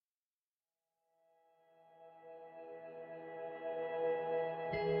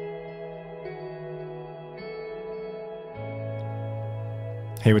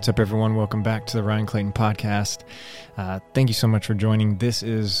Hey, what's up, everyone? Welcome back to the Ryan Clayton Podcast. Thank you so much for joining. This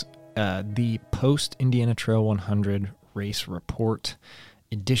is the post-Indiana Trail 100 race report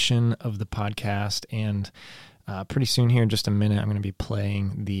edition of the podcast, and pretty soon here, in just a minute, I'm going to be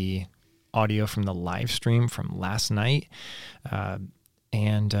playing the audio from the live stream from last night,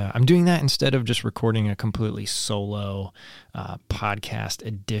 and I'm doing that instead of just recording a completely solo podcast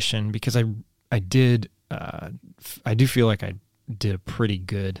edition, because I do feel like I did a pretty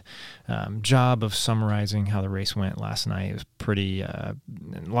good job of summarizing how the race went last night. It was pretty, a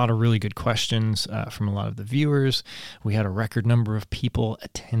lot of really good questions from a lot of the viewers. We had a record number of people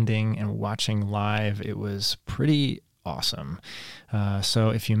attending and watching live. It was pretty awesome.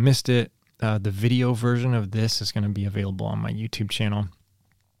 So if you missed it, the video version of this is going to be available on my YouTube channel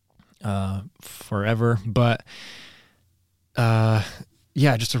forever. But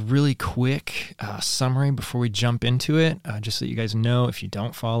yeah, just a really quick summary before we jump into it, just so you guys know, if you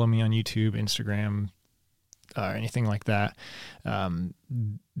don't follow me on YouTube, Instagram, or anything like that.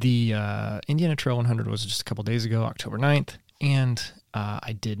 The Indiana Trail 100 was just a couple days ago, October 9th, and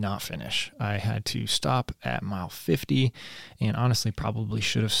I did not finish. I had to stop at mile 50, and honestly probably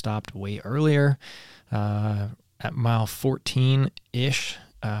should have stopped way earlier. At mile 14-ish,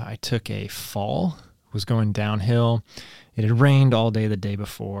 I took a fall, was going downhill. It had rained all day the day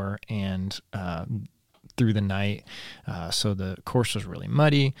before and through the night, so the course was really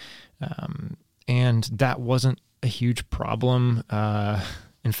muddy, and that wasn't a huge problem.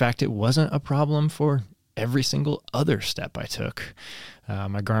 In fact, it wasn't a problem for every single other step I took.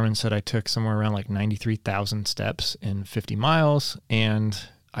 My Garmin said I took somewhere around like 93,000 steps in 50 miles, and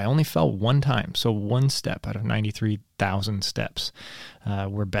I only fell one time, so one step out of 93,000 steps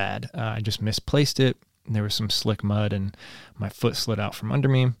were bad. I just misplaced it. There was some slick mud and my foot slid out from under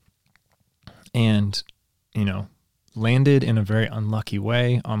me and, landed in a very unlucky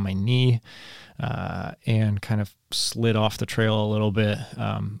way on my knee and kind of slid off the trail a little bit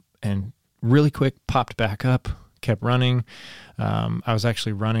and really quick popped back up, kept running. I was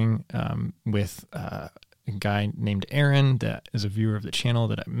actually running with a guy named Aaron that is a viewer of the channel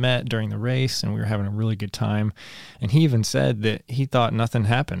that I met during the race, and we were having a really good time. And he even said that he thought nothing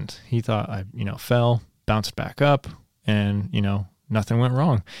happened. He thought I, fell, bounced back up, and, nothing went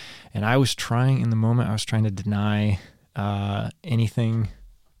wrong. And I was trying to deny anything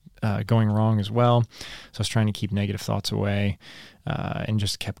going wrong as well. So I was trying to keep negative thoughts away and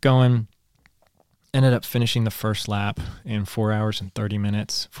just kept going. Ended up finishing the first lap in 4 hours and 38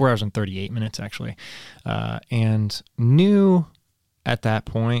 minutes actually, and knew at that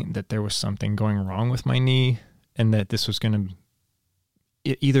point that there was something going wrong with my knee, and that this was going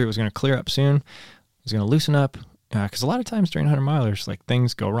to, either it was going to clear up soon, it was going to loosen up, because a lot of times during 100 milers, like,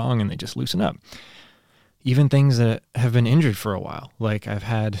 things go wrong and they just loosen up. Even things that have been injured for a while. Like, I've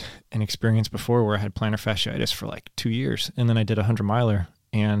had an experience before where I had plantar fasciitis for like 2 years, and then I did a 100 miler,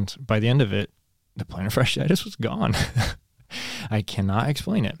 and by the end of it, the plantar fasciitis was gone. I cannot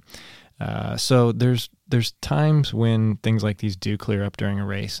explain it. So there's times when things like these do clear up during a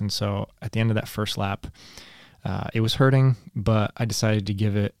race. And so at the end of that first lap, it was hurting, but I decided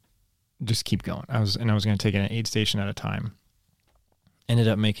to just keep going. I was going to take it an aid station at a time. Ended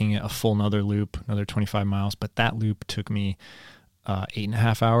up making it a full another loop, another 25 miles, but that loop took me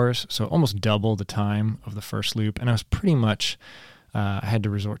 8.5 hours. So almost double the time of the first loop. And I was pretty much, I had to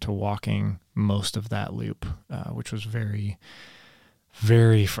resort to walking most of that loop, which was very,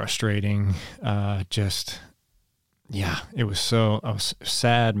 very frustrating. It was I was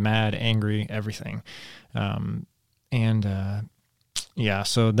sad, mad, angry, everything. So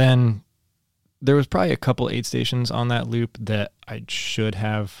then there was probably a couple aid stations on that loop that I should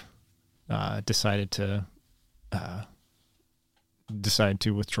have decided to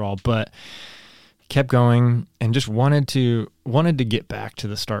withdraw, but kept going and just wanted to get back to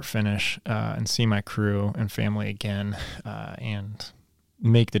the start finish and see my crew and family again, and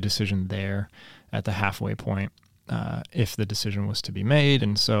make the decision there at the halfway point if the decision was to be made.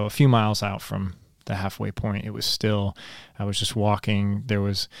 And so a few miles out from the halfway point, I was just walking. There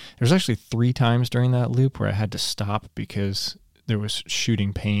was actually 3 times during that loop where I had to stop because there was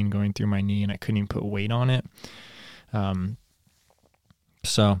shooting pain going through my knee and I couldn't even put weight on it.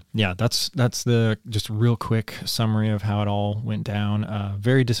 So yeah, that's the just real quick summary of how it all went down.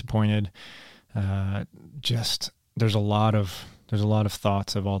 Very disappointed. There's a lot of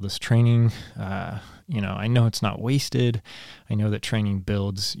thoughts of all this training. I know it's not wasted. I know that training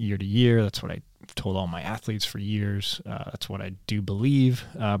builds year to year. That's what I've told all my athletes for years. That's what I do believe.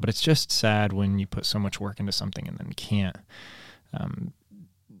 But it's just sad when you put so much work into something and then can't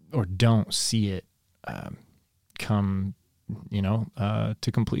or don't see it come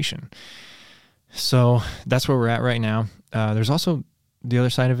to completion. So that's where we're at right now. There's also the other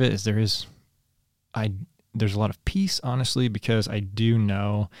side of it is there's a lot of peace, honestly, because I do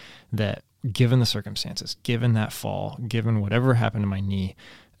know that given the circumstances, given that fall, given whatever happened to my knee,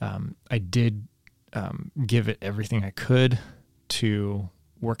 I did give it everything I could to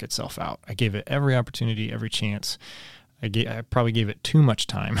work itself out. I gave it every opportunity, every chance. I probably gave it too much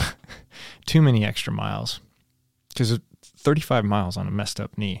time, too many extra miles, because 35 miles on a messed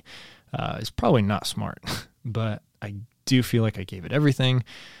up knee is probably not smart, but I do feel like I gave it everything,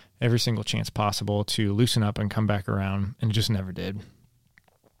 every single chance possible to loosen up and come back around, and it just never did.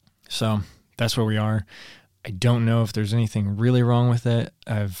 So that's where we are. I don't know if there's anything really wrong with it.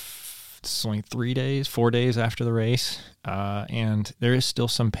 It's only 4 days after the race, and there is still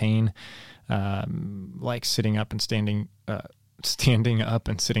some pain, like sitting up and standing up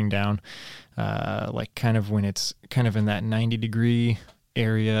and sitting down, like kind of when it's kind of in that 90-degree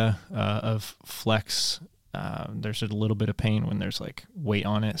area of flex. There's a little bit of pain when there's like weight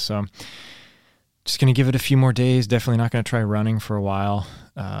on it. So just going to give it a few more days. Definitely not going to try running for a while.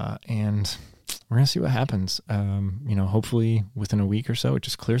 And we're going to see what happens. Hopefully within a week or so, it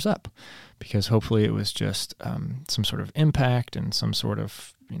just clears up, because hopefully it was just some sort of impact and some sort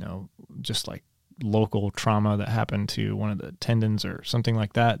of, just like local trauma that happened to one of the tendons or something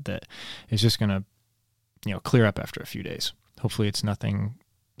like that, that is just going to, clear up after a few days. Hopefully it's nothing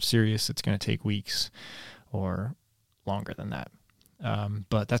serious. It's going to take weeks or longer than that.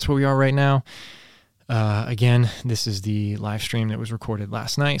 But that's where we are right now. Again, this is the live stream that was recorded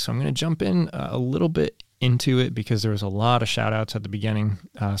last night, so I'm going to jump in a little bit into it because there was a lot of shout outs at the beginning.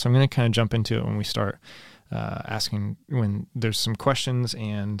 So I'm going to kind of jump into it when we start asking, when there's some questions,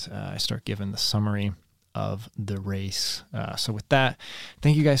 and I start giving the summary of the race. So with that,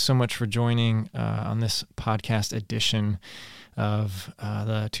 thank you guys so much for joining on this podcast edition of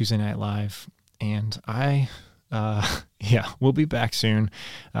the Tuesday Night Live. And we'll be back soon.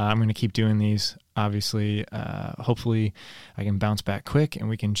 I'm going to keep doing these. Obviously, hopefully I can bounce back quick and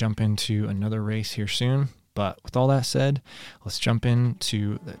we can jump into another race here soon. But with all that said, let's jump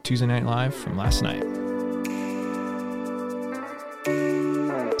into the Tuesday Night Live from last night.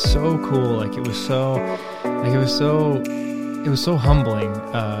 So cool. It was so humbling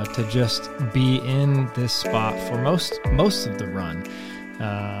to just be in this spot for most of the run.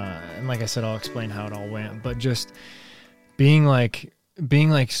 And like I said, I'll explain how it all went, but just being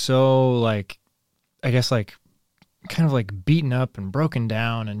so I guess kind of beaten up and broken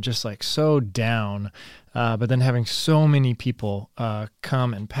down and just so down, but then having so many people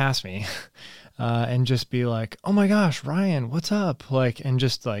come and pass me and just be like, oh my gosh, Ryan, what's up? And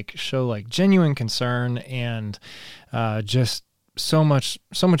just show genuine concern and just so much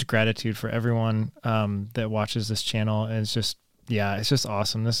gratitude for everyone that watches this channel. And it's just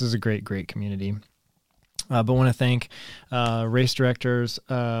awesome. This is a great community. But want to thank race directors,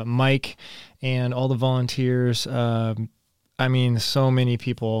 Mike, and all the volunteers. So many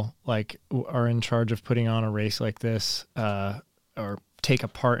people are in charge of putting on a race like this, or take a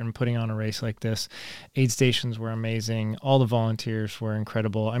part in putting on a race like this. Aid stations were amazing. All the volunteers were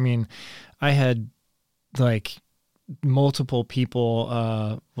incredible. I had multiple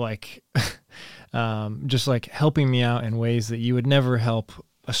people just helping me out in ways that you would never help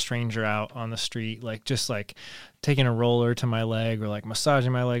a stranger out on the street, just taking a roller to my leg or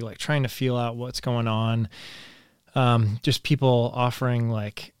massaging my leg, trying to feel out what's going on. Just people offering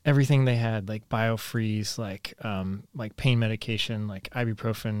everything they had, BioFreeze, pain medication,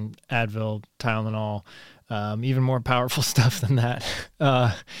 ibuprofen, Advil, Tylenol, even more powerful stuff than that.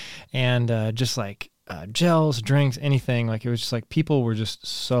 And just gels, drinks, anything. It was just people were just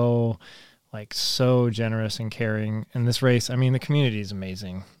so generous and caring in this race. The community is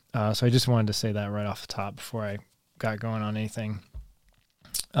amazing. So I just wanted to say that right off the top before I got going on anything.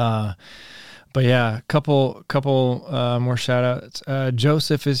 But yeah, couple more shout outs.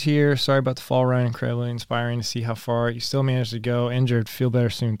 Joseph is here. Sorry about the fall, Ryan. Incredibly inspiring to see how far you still managed to go. Injured, feel better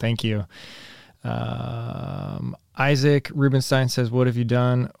soon. Thank you. Isaac Rubenstein says, what have you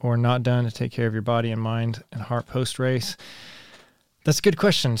done or not done to take care of your body and mind and heart post race? That's a good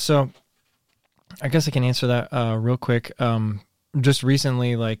question. So I guess I can answer that real quick. Just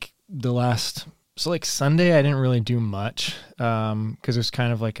recently, Sunday, I didn't really do much because it was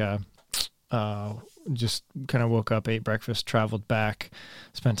kind of just kind of woke up, ate breakfast, traveled back,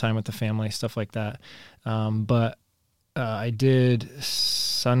 spent time with the family, stuff like that. But I did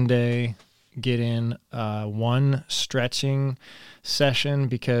Sunday get in one stretching session,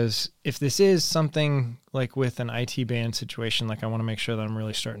 because if this is something with an IT band situation, I want to make sure that I'm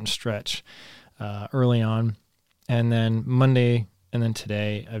really starting to stretch early on. And then Monday and then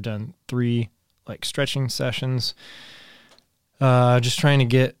today I've done 3 like stretching sessions, just trying to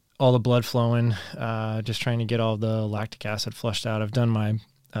get all the blood flowing, just trying to get all the lactic acid flushed out. I've done my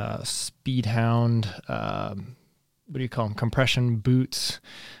Speed Hound, what do you call them, compression boots.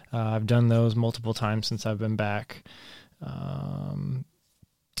 I've done those multiple times since I've been back.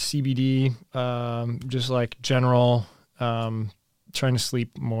 CBD, just like general, trying to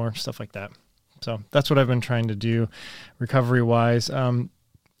sleep more, stuff like that. So that's what I've been trying to do recovery wise. On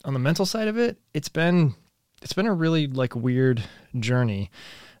the mental side of it, it's been a really like weird journey.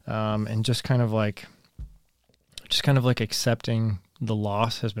 And just kind of like accepting the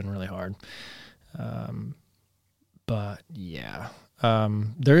loss has been really hard. But yeah,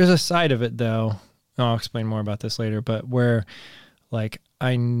 there is a side of it though. I'll explain more about this later, but where like,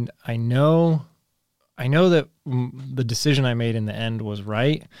 I know that the decision I made in the end was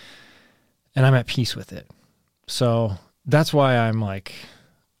right, and I'm at peace with it. So that's why I'm like,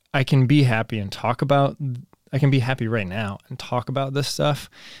 I can be happy right now and talk about this stuff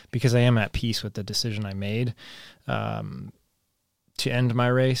because I am at peace with the decision I made to end my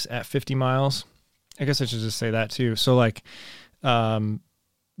race at 50 miles. I guess I should just say that too. So like the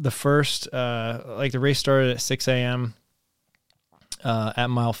race started at 6 a.m. At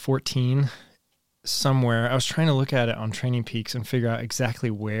mile 14 somewhere. I was trying to look at it on Training Peaks and figure out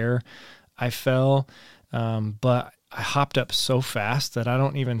exactly where I fell. But I hopped up so fast that I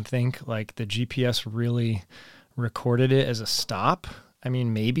don't even think like the GPS really recorded it as a stop. I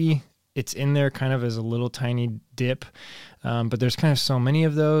mean, maybe it's in there kind of as a little tiny dip. But there's kind of so many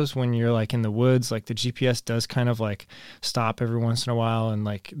of those when you're like in the woods, like the GPS does kind of like stop every once in a while. And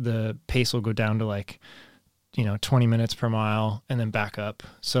like the pace will go down to like, 20 minutes per mile and then back up.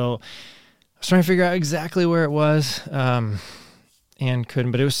 So I was trying to figure out exactly where it was, and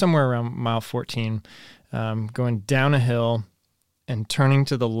couldn't, but it was somewhere around mile 14, going down a hill and turning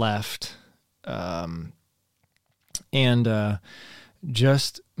to the left, and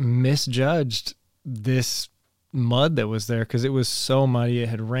just misjudged this mud that was there because it was so muddy. It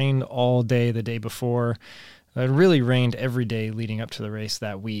had rained all day the day before. It really rained every day leading up to the race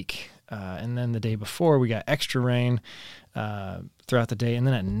that week. And then the day before we got extra rain throughout the day. And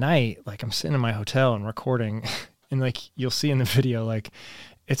then at night, like I'm sitting in my hotel and recording and like you'll see in the video, like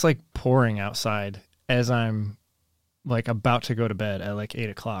it's like pouring outside as I'm like about to go to bed at like 8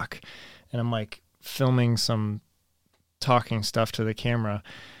 o'clock. And I'm like filming some talking stuff to the camera.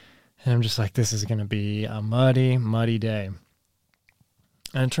 And I'm just like, this is going to be a muddy, muddy day.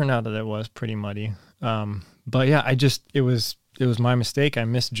 And it turned out that it was pretty muddy. But yeah, it was my mistake. I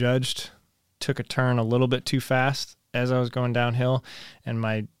misjudged, took a turn a little bit too fast as I was going downhill, and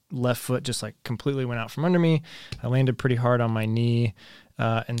my left foot just like completely went out from under me. I landed pretty hard on my knee,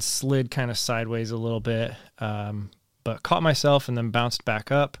 and slid kind of sideways a little bit, but caught myself and then bounced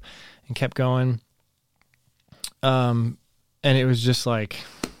back up and kept going. And it was just like,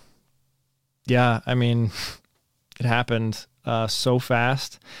 yeah, I mean, it happened so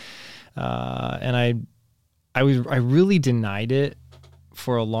fast. And I really denied it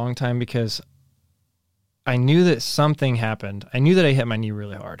for a long time because I knew that something happened. I knew that I hit my knee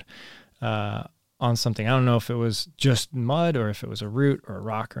really hard on something. I don't know if it was just mud or if it was a root or a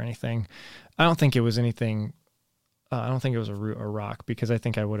rock or anything. I don't think it was anything. I don't think it was a root or rock because I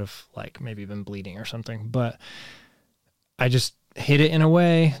think I would have like maybe been bleeding or something. But I just hit it in a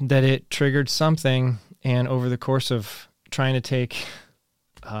way that it triggered something. And over the course of trying to take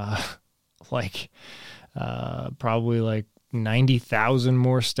probably like 90,000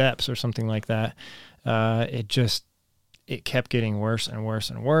 more steps or something like that, it kept getting worse and worse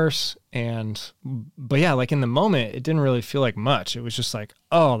and worse. But yeah, like in the moment, it didn't really feel like much. It was just like,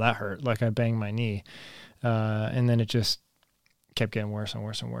 oh, that hurt. Like I banged my knee. And then it just kept getting worse and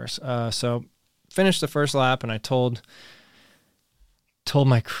worse and worse. So finished the first lap and I told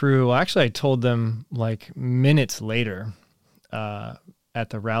my crew, well, actually I told them like minutes later, at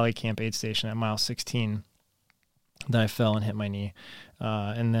the rally camp aid station at mile 16 that I fell and hit my knee.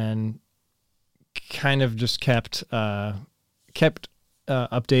 And then kind of just kept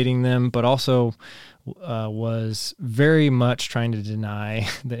updating them, but also was very much trying to deny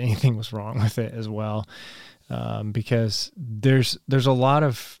that anything was wrong with it as well. Because there's a lot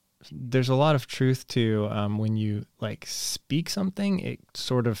of truth to when you like speak something, it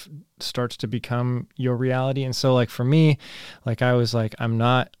sort of starts to become your reality. And so like for me, like I was like, I'm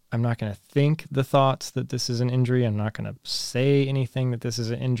not going to think the thoughts that this is an injury. I'm not going to say anything that this is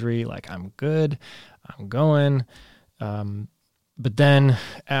an injury. Like I'm good, I'm going. But then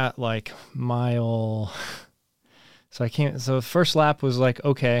at like so the first lap was like,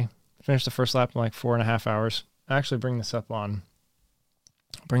 okay, finished the first lap in like 4.5 hours. actually bring this up on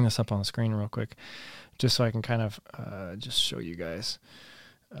the screen real quick, just so I can kind of just show you guys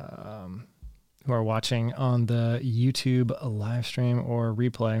who are watching on the YouTube live stream or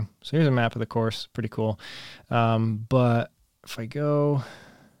replay. So here's a map of the course, pretty cool. But if I go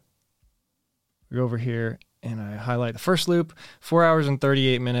over here and I highlight the first loop, 4 hours and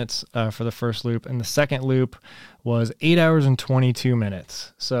 38 minutes for the first loop, and the second loop was 8 hours and 22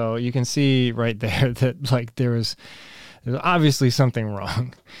 minutes. So you can see right there that like there's obviously something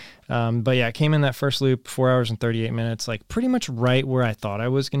wrong. But yeah, I came in that first loop, 4 hours and 38 minutes, like pretty much right where I thought I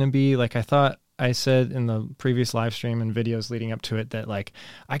was going to be. Like I said in the previous live stream and videos leading up to it that like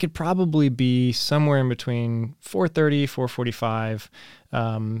I could probably be somewhere in between 4:30,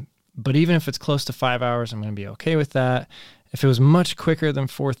 4:45. But even if it's close to 5 hours, I'm going to be okay with that. If it was much quicker than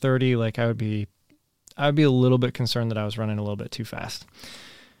 4:30, like I would be a little bit concerned that I was running a little bit too fast.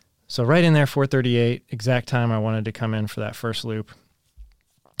 So right in there, 4:38, exact time I wanted to come in for that first loop.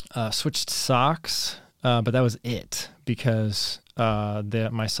 Switched socks, but that was it because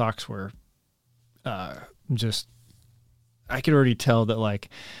my socks were just, I could already tell that like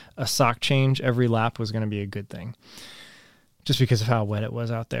a sock change every lap was going to be a good thing just because of how wet it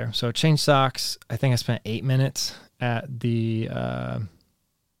was out there. So changed socks. I think I spent 8 minutes at the end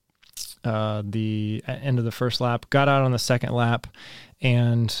of the first lap, got out on the second lap,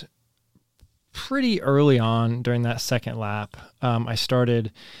 and pretty early on during that second lap, I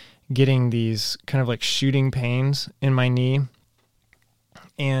started getting these kind of like shooting pains in my knee.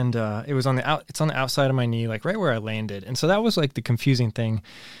 And it's on the outside of my knee, like right where I landed. And so that was like the confusing thing.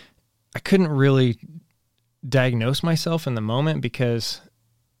 I couldn't really diagnose myself in the moment because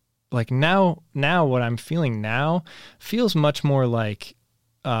like now what I'm feeling now feels much more like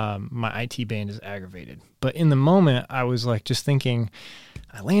my IT band is aggravated. But in the moment I was like just thinking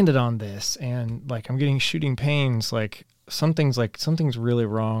I landed on this and like I'm getting shooting pains, like something's really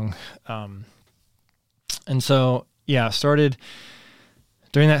wrong. And so yeah, started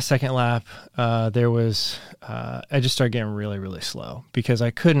during that second lap, I just started getting really, really slow because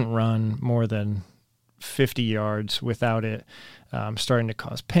I couldn't run more than 50 yards without it starting to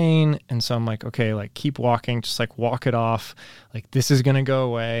cause pain. And so I'm like, okay, like keep walking, just like walk it off. Like this is going to go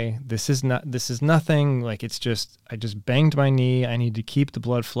away. This is nothing. Like it's just, I just banged my knee. I need to keep the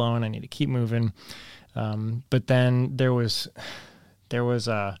blood flowing. I need to keep moving. But then there was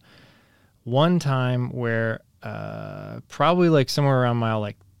one time where probably like somewhere around mile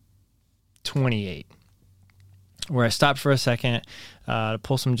like 28 where I stopped for a second to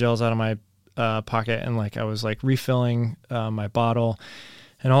pull some gels out of my pocket, and like I was like refilling my bottle,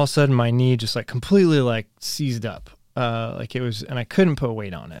 and all of a sudden my knee just like completely like seized up, like it was, and I couldn't put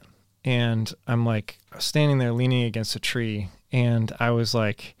weight on it, and I'm like standing there leaning against a tree, and I was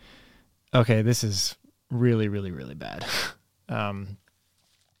like, okay, this is really, really, really bad.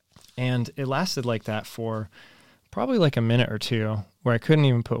 And it lasted like that for probably like a minute or two where I couldn't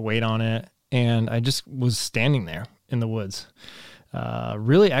even put weight on it. And I just was standing there in the woods,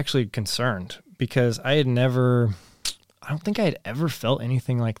 really actually concerned because I don't think I had ever felt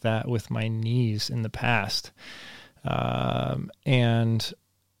anything like that with my knees in the past. I'm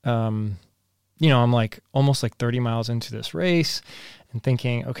like almost like 30 miles into this race and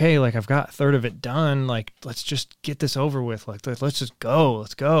thinking, okay, like I've got a third of it done. Like, let's just get this over with. Like, let's just go.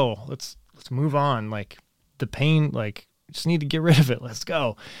 Let's go. Let's move on. Like the pain, like just need to get rid of it. Let's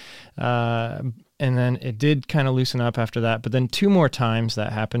go. And then it did kind of loosen up after that. But then 2 more times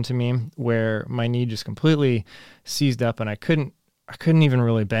that happened to me where my knee just completely seized up and I couldn't even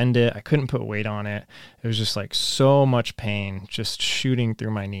really bend it. I couldn't put weight on it. It was just like so much pain just shooting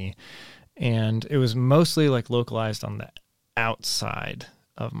through my knee. And it was mostly like localized on the outside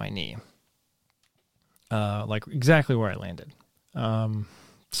of my knee, like exactly where I landed.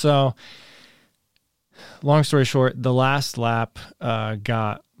 So long story short, the last lap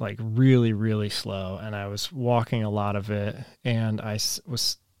got like really, really slow, and I was walking a lot of it, and I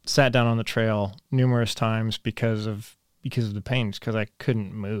was sat down on the trail numerous times because of the pain, because I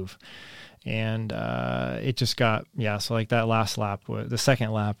couldn't move. And it just got, so like that last lap, the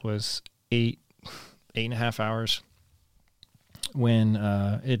second lap was 8.5 hours, when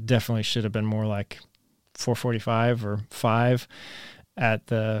it definitely should have been more like 4:45 or 5 at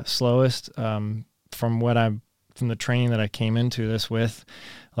the slowest. From the training that I came into this with,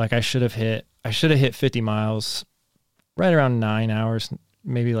 like I should have hit 50 miles right around 9 hours,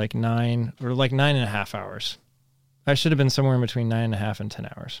 maybe like 9 or like 9.5 hours. I should have been somewhere in between 9.5 and 10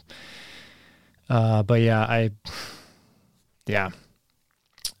 hours. But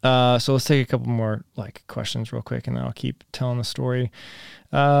So let's take a couple more like questions real quick, and then I'll keep telling the story.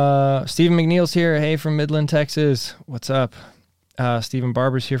 Stephen McNeil's here. Hey, from Midland, Texas. What's up? Stephen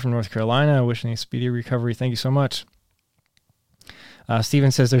Barber's here from North Carolina. Wishing a speedy recovery. Thank you so much.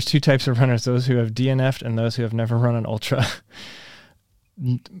 Stephen says there's two types of runners, those who have DNF'd and those who have never run an ultra.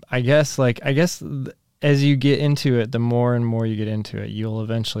 I guess as you get into it, the more and more you get into it, you'll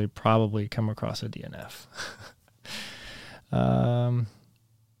eventually probably come across a DNF.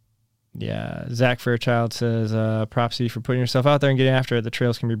 Yeah, Zach Fairchild says, props to you for putting yourself out there and getting after it. The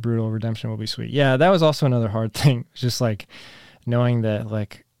trails can be brutal. Redemption will be sweet. Yeah, that was also another hard thing. Just like knowing that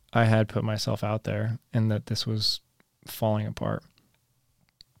like I had put myself out there and that this was falling apart.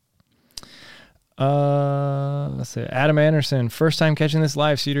 Let's see. Adam Anderson, first time catching this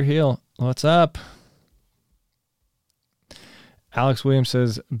live, Cedar Hill. What's up? Alex Williams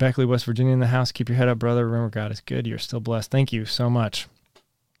says, Beckley, West Virginia in the house. Keep your head up, brother. Remember, God is good. You're still blessed. Thank you so much.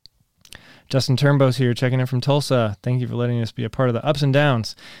 Justin Turnbow's here, checking in from Tulsa. Thank you for letting us be a part of the ups and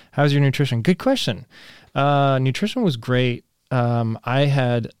downs. How's your nutrition? Good question. Nutrition was great. I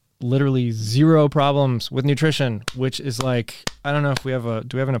had literally zero problems with nutrition, which is like, I don't know if do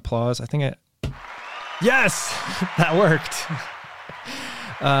we have an applause? I think yes, that worked.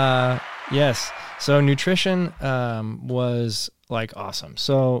 Yes. So nutrition was like awesome.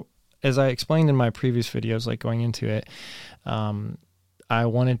 So as I explained in my previous videos, like going into it, I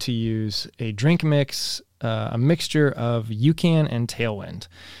wanted to use a drink mix, a mixture of UCAN and Tailwind,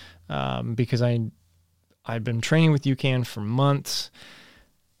 because I'd been training with UCAN for months,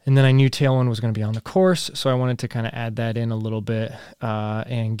 and then I knew Tailwind was going to be on the course, so I wanted to kind of add that in a little bit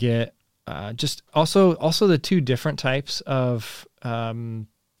and get just also the two different types of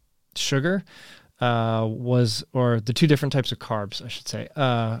sugar. Or the two different types of carbs, I should say,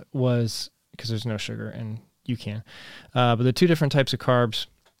 was because there's no sugar in UCAN. But the two different types of carbs,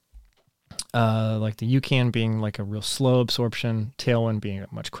 like the UCAN being like a real slow absorption, Tailwind being a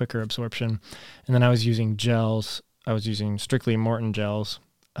much quicker absorption. And then I was using gels. I was using strictly Morton gels,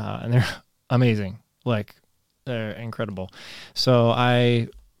 and they're amazing. Like, they're incredible. So I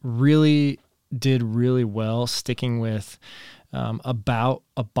really did really well sticking with about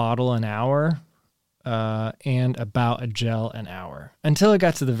a bottle an hour, and about a gel an hour until it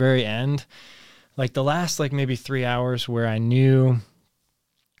got to the very end, like the last like maybe 3 hours where I knew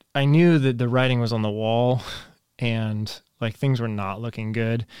that the writing was on the wall and like things were not looking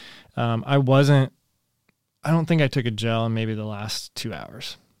good. I don't think I took a gel in maybe the last 2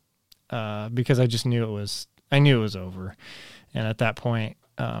 hours, because I just knew it was over. And at that point,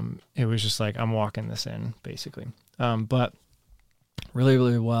 it was just like, I'm walking this in basically. But really,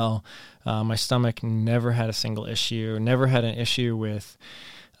 really well. My stomach never had a single issue, never had an issue with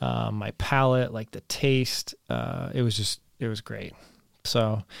my palate, like the taste. It was great.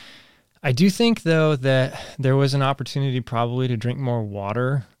 So I do think, though, that there was an opportunity probably to drink more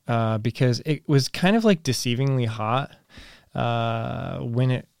water, because it was kind of like deceivingly hot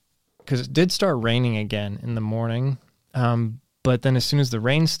because it did start raining again in the morning. But then as soon as the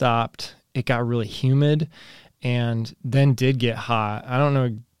rain stopped, it got really humid and then did get hot. I don't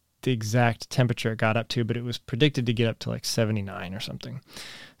know the exact temperature it got up to, but it was predicted to get up to like 79 or something.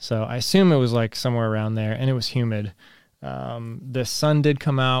 So I assume it was like somewhere around there, and it was humid. The sun did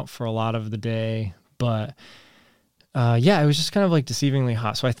come out for a lot of the day, but yeah, it was just kind of like deceivingly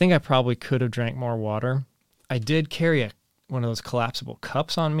hot. So I think I probably could have drank more water. I did carry one of those collapsible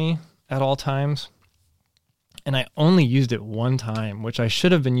cups on me at all times, and I only used it one time, which I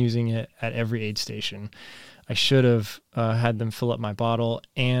should have been using it at every aid station. I should have had them fill up my bottle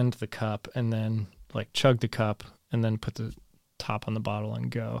and the cup, and then like chug the cup and then put the top on the bottle and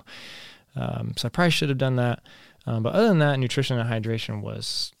go. So I probably should have done that. But other than that, nutrition and hydration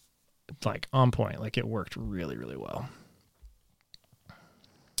was like on point. Like it worked really, really well.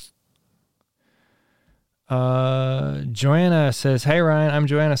 Joanna says, hey Ryan, I'm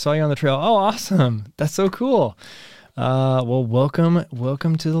Joanna. Saw you on the trail. Oh, awesome. That's so cool. Well, welcome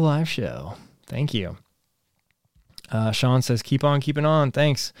to the live show. Thank you. Sean says, keep on keeping on.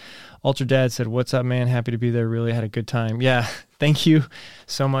 Thanks. Ultra Dad said, what's up, man? Happy to be there. Really had a good time. Yeah. Thank you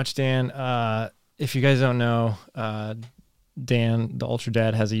so much, Dan. If you guys don't know, Dan, the Ultra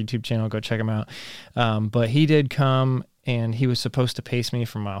Dad, has a YouTube channel. Go check him out. But he did come, and he was supposed to pace me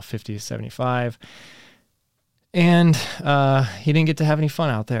from mile 50 to 75. And he didn't get to have any fun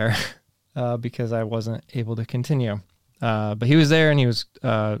out there because I wasn't able to continue. But he was there, and he was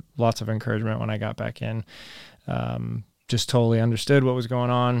lots of encouragement when I got back in. Just totally understood what was going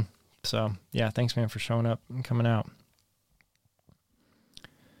on. So, yeah, thanks, man, for showing up and coming out.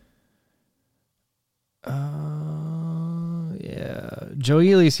 Yeah, Joe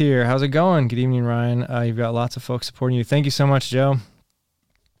Ely's here. How's it going? Good evening, Ryan. You've got lots of folks supporting you. Thank you so much, Joe.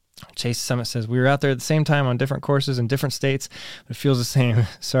 Chase Summit says, we were out there at the same time on different courses in different states, but it feels the same.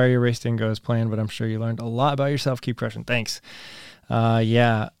 Sorry your race didn't go as planned, but I'm sure you learned a lot about yourself. Keep crushing. Thanks.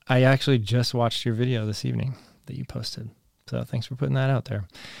 Yeah, I actually just watched your video this evening that you posted. So thanks for putting that out there.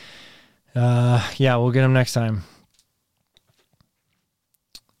 Yeah, we'll get them next time.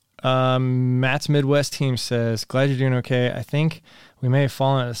 Matt's Midwest team says, glad you're doing okay. I think we may have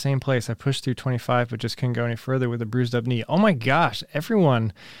fallen at the same place. I pushed through 25, but just couldn't go any further with a bruised up knee. Oh my gosh,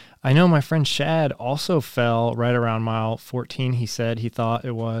 everyone. I know my friend Shad also fell right around mile 14. He said he thought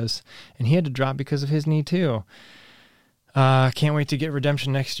it was, and he had to drop because of his knee too. Can't wait to get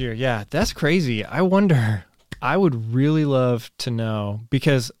redemption next year. Yeah, that's crazy. I wonder, I would really love to know,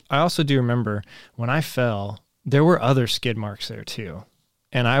 because I also do remember when I fell, there were other skid marks there too.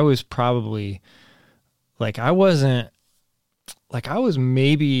 And I was probably I was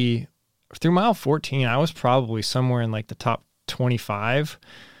maybe through mile 14, I was probably somewhere in like the top 25.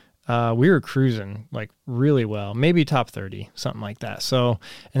 We were cruising like really well, maybe top 30, something like that. So,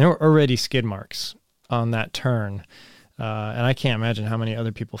 and there were already skid marks on that turn. And I can't imagine how many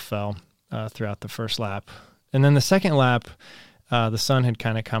other people fell throughout the first lap. And then the second lap, the sun had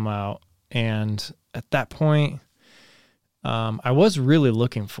kind of come out. And at that point, I was really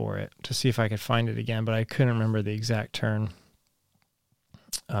looking for it to see if I could find it again, but I couldn't remember the exact turn.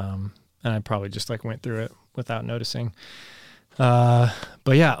 And I probably just went through it without noticing. But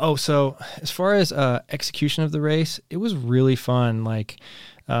yeah. So as far as, execution of the race, it was really fun.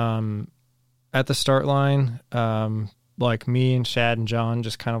 At the start line, me and Shad and John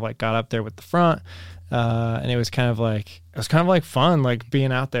just kind of got up there with the front. And it was kind of fun,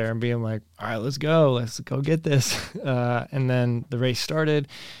 being out there and being like, all right, let's go get this. And then the race started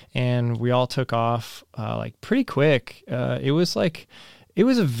and we all took off, pretty quick. It was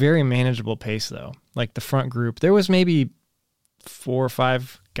a very manageable pace though. The front group, there was maybe 4 or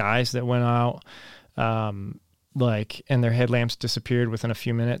 5 guys that went out, and their headlamps disappeared within a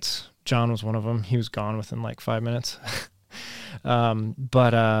few minutes. John was one of them. He was gone within 5 minutes.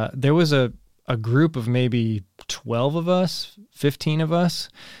 But there was a group of maybe 12 of us, 15 of us,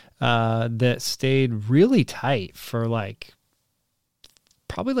 that stayed really tight for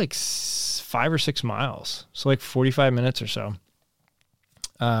probably 5 or 6 miles. So 45 minutes or so.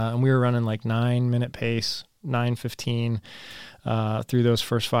 And we were running 9-minute pace, 9:15, through those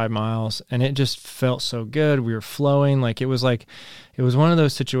first 5 miles. And it just felt so good. We were flowing. It was one of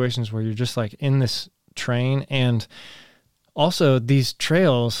those situations where you're just in this train. And also these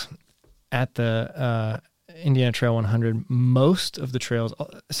trails at the Indiana Trail 100, most of the trails,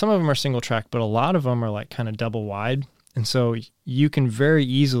 some of them are single track, but a lot of them are kind of double wide. And so you can very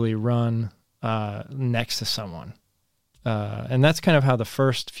easily run next to someone. And that's kind of how the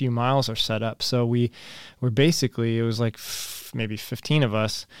first few miles are set up. So we were basically, it was maybe 15 of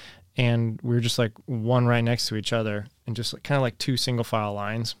us, and we were just one right next to each other and just kind of 2 single file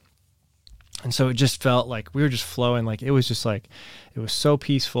lines. And so it just felt like we were just flowing. It was just it was so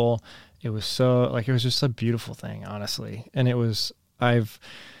peaceful. It was so it was just a beautiful thing, honestly. And it was, I've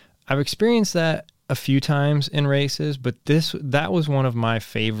experienced that a few times in races, but that was one of my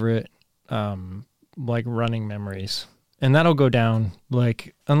favorite, running memories. And that'll go down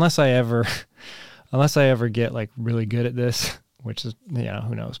unless I ever get really good at this, which is,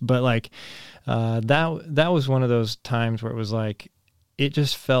 who knows, but that was one of those times where it was it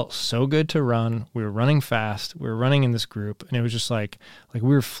just felt so good to run. We were running fast. We were running in this group, and it was just we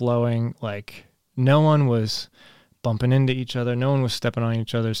were flowing. No one was bumping into each other. No one was stepping on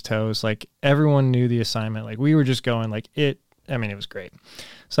each other's toes. Everyone knew the assignment. We were just going it was great.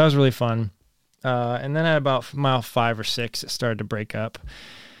 So that was really fun. And then at about mile 5 or 6, it started to break up.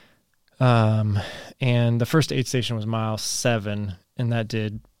 And the first aid station was mile 7, and that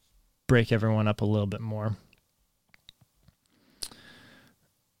did break everyone up a little bit more.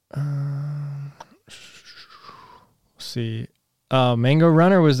 Let's see. Mango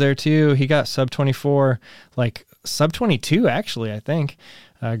Runner was there too. He got sub 24, sub 22 actually, I think.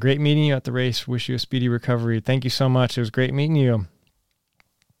 Great meeting you at the race. Wish you a speedy recovery. Thank you so much. It was great meeting you.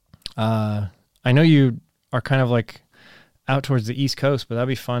 I know you are kind of out towards the East Coast, but that'd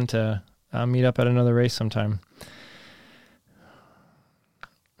be fun to meet up at another race sometime.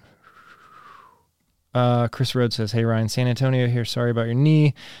 Chris Rhodes says, hey Ryan, San Antonio here. Sorry about your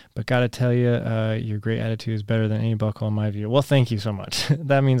knee, but gotta tell you, your great attitude is better than any buckle in my view. Well, thank you so much.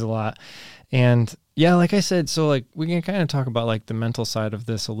 That means a lot. And yeah, like I said, so we can kind of talk about the mental side of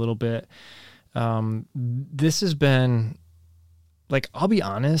this a little bit. This has been I'll be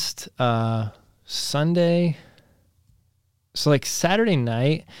honest, Sunday, so like Saturday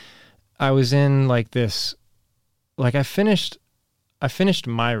night, I was in like this, like I finished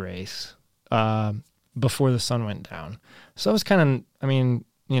my race before the sun went down. So I was kind of, I mean,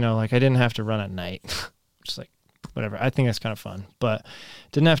 like I didn't have to run at night. Just like whatever. I think that's kind of fun, but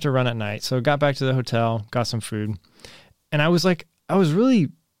didn't have to run at night. So got back to the hotel, got some food, and I was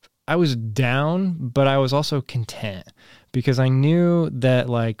down, but I was also content because I knew that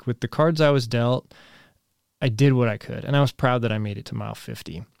like with the cards I was dealt, I did what I could, and I was proud that I made it to mile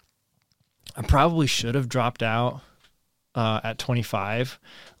 50. I probably should have dropped out at 25.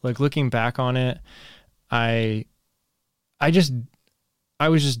 Like looking back on it, I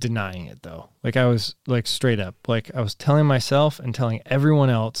was just denying it though. Like I was like straight up, like I was telling myself and telling everyone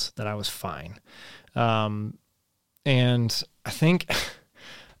else that I was fine. And I think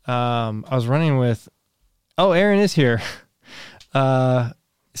I was running with, Aaron is here.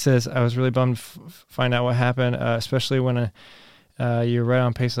 Says, I was really bummed to find out what happened, especially when you're right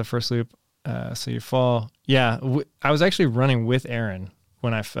on pace of the first loop. So you fall. Yeah, I was actually running with Aaron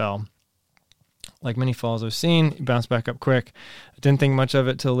when I fell. Like many falls I've seen, you bounce back up quick. I didn't think much of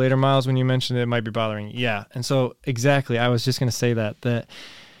it till later miles when you mentioned it might be bothering you. Yeah, and so exactly, I was just going to say that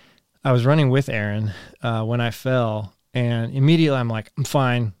I was running with Aaron when I fell, and immediately I'm like, I'm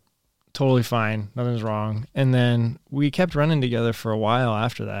fine, totally fine, nothing's wrong. And then we kept running together for a while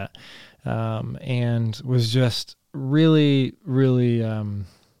after that, and was just really, really,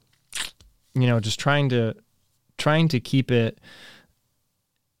 just trying to keep it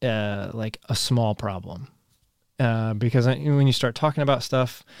like a small problem, because when you start talking about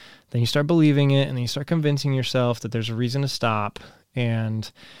stuff, then you start believing it, and then you start convincing yourself that there's a reason to stop,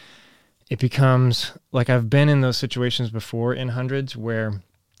 and it becomes like, I've been in those situations before in hundreds where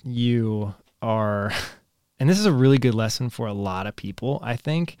you are, and this is a really good lesson for a lot of people, I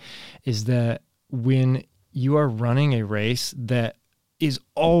think, is that when you are running a race that is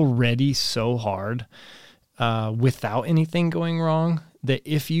already so hard, without anything going wrong, that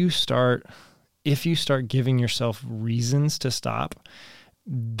if you start giving yourself reasons to stop,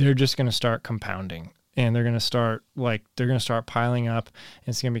 they're just going to start compounding, and they're going to start piling up, and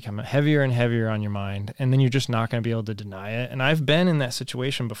it's going to become heavier and heavier on your mind. And then you're just not going to be able to deny it. And I've been in that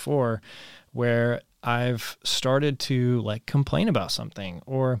situation before where I've started to like complain about something,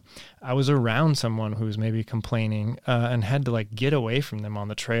 or I was around someone who was maybe complaining, and had to like get away from them on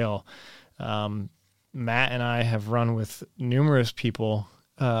the trail. Matt and I have run with numerous people,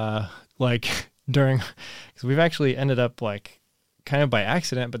 like during, because we've actually ended up like kind of by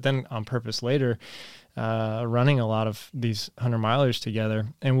accident, but then on purpose later, running a lot of these 100-milers together,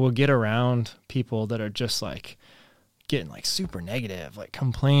 and we'll get around people that are just like getting like super negative, like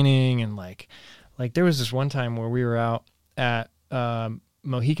complaining, and like there was this one time where we were out at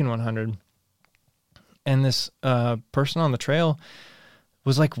Mohican 100, and this person on the trail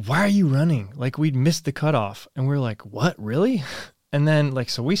was like, why are you running? Like, we'd missed the cutoff. And we were like, what, really? And then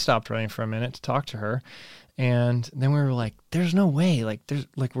like, so we stopped running for a minute to talk to her. And then we were like, there's no way, like there's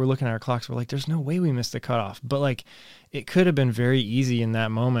like, we're looking at our clocks. We're like, there's no way we missed the cutoff. But like, it could have been very easy in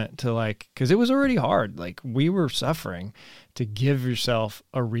that moment to like, cause it was already hard. Like we were suffering, to give yourself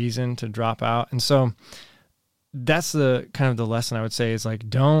a reason to drop out. And so that's the kind of the lesson I would say is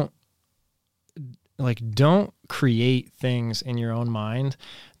like, don't create things in your own mind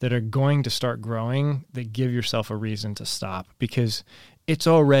that are going to start growing that give yourself a reason to stop, because it's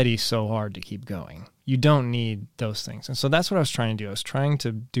already so hard to keep going. You don't need those things. And so that's what I was trying to do. I was trying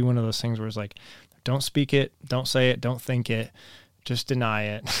to do one of those things where it's like, don't speak it, don't say it, don't think it, just deny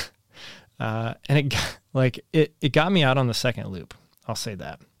it. And it got me out on the second loop. I'll say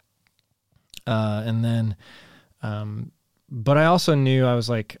that. And then, but I also knew I was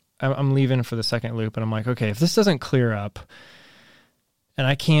like, I'm leaving for the second loop, and I'm like, okay, if this doesn't clear up and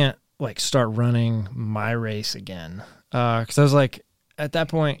I can't like start running my race again, cause I was like, at that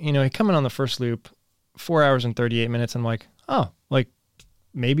point, coming on the first loop, 4 hours and 38 minutes. I'm like, oh, like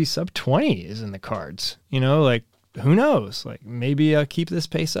maybe sub 20 is in the cards, like who knows? Like maybe I'll keep this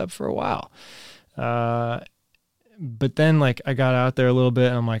pace up for a while. But then like I got out there a little bit,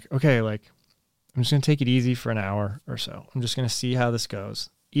 and I'm like, okay, like I'm just going to take it easy for an hour or so. I'm just going to see how this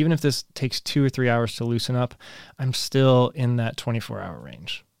goes. Even if this takes 2 or 3 hours to loosen up, I'm still in that 24-hour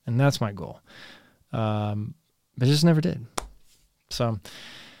range. And that's my goal. But it just never did. So,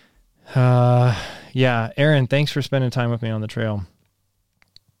 yeah, Aaron, thanks for spending time with me on the trail.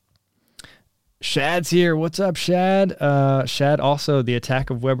 Shad's here. What's up, Shad? Shad, also the attack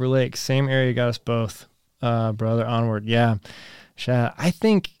of Weber Lake. Same area got us both, brother. Onward. Yeah. Shad,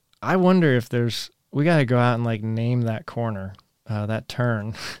 I wonder if we got to go out and like name that corner. That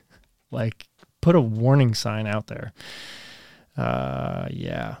turn, like put a warning sign out there.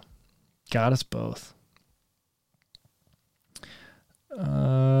 Yeah, got us both.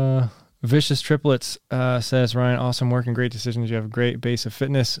 Vicious Triplets says, Ryan, awesome work and great decisions. You have a great base of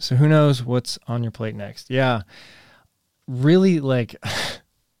fitness. So who knows what's on your plate next? Yeah, really, like,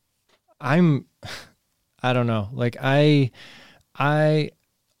 I don't know. Like, I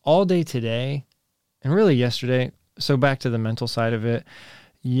all day today and really yesterday. So back to the mental side of it.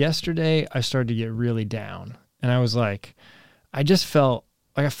 Yesterday, I started to get really down, and I was like, I felt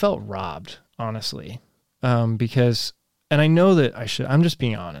robbed, honestly, because, and I know that I'm just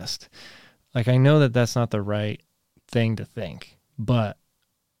being honest. Like, I know that that's not the right thing to think, but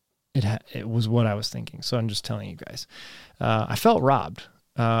it was what I was thinking. So I'm just telling you guys, I felt robbed.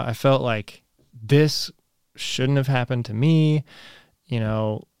 I felt like this shouldn't have happened to me.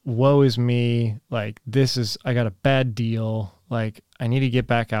 Woe is me. Like, I got a bad deal. Like, I need to get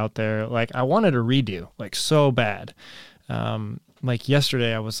back out there. Like, I wanted a redo, like, so bad. Like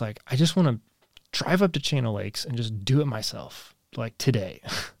yesterday I was like, I just want to drive up to Channel Lakes and just do it myself, like today.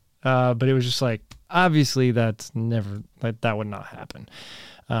 But it was just like, obviously that would not happen.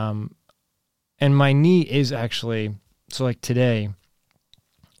 And my knee is actually, so like today,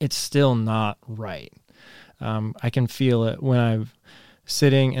 it's still not right. I can feel it when I'm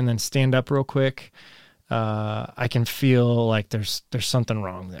sitting and then stand up real quick. I can feel like there's something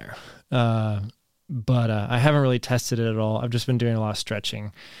wrong there. But I haven't really tested it at all. I've just been doing a lot of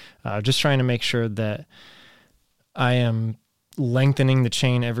stretching, just trying to make sure that I am lengthening the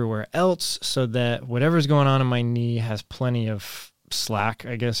chain everywhere else so that whatever's going on in my knee has plenty of slack,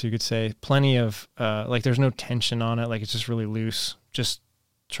 I guess you could say, plenty of, like, there's no tension on it. Like, it's just really loose, just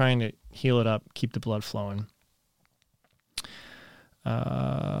trying to heal it up, keep the blood flowing.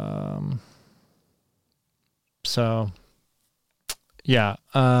 So yeah.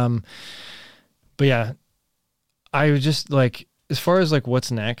 But yeah, I was just like, as far as like what's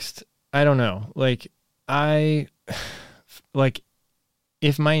next, I don't know. Like, if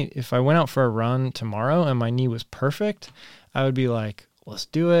I went out for a run tomorrow and my knee was perfect, I would be like, let's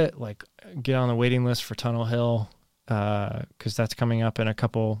do it. Like, get on the waiting list for Tunnel Hill. 'Cause that's coming up in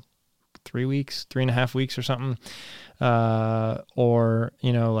 3.5 weeks or something. Or,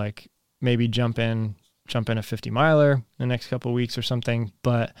 like maybe jump in a 50 miler the next couple of weeks or something.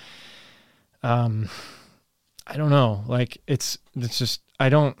 But, I don't know. Like, it's just, I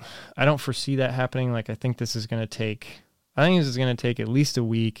don't foresee that happening. Like, I think this is going to take at least a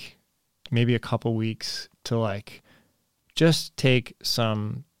week, maybe a couple weeks to like, actually take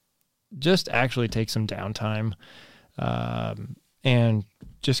some downtime, and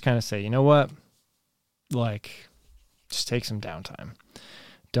just kind of say, you know what, like, just take some downtime.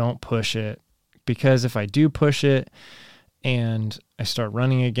 Don't push it, because if I do push it and I start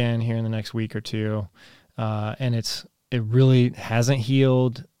running again here in the next week or two, and it really hasn't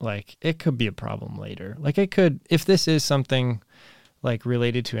healed, like, it could be a problem later. Like, it could, if this is something like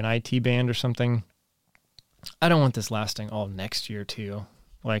related to an IT band or something, I don't want this lasting all next year too.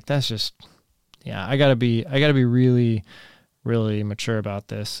 Like, that's just, yeah, I gotta be really, really mature about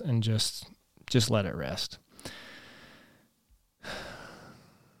this and just let it rest.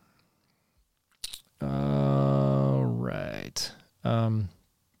 All right.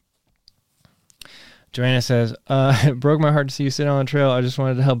 Joanna says, it broke my heart to see you sit on the trail. I just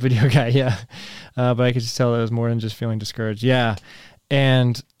wanted to help video guy. Yeah. But I could just tell it was more than just feeling discouraged. Yeah.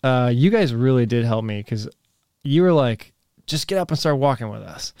 And you guys really did help me, because you were like, just get up and start walking with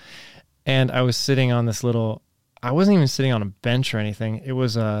us. And I was sitting on I wasn't even sitting on a bench or anything. It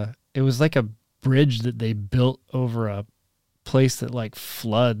was like a bridge that they built over a place that like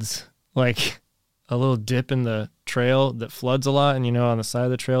floods, like a little dip in the trail that floods a lot. And, on the side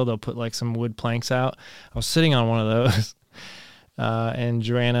of the trail, they'll put like some wood planks out. I was sitting on one of those, and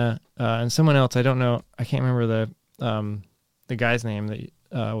Joanna, and someone else, I don't know, I can't remember the guy's name that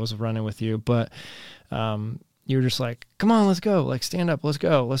was running with you, but you were just like, come on, let's go. Like, stand up, let's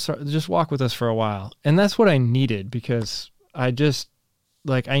go. Let's just walk with us for a while. And that's what I needed, because I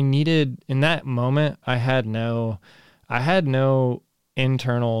needed, in that moment, I had no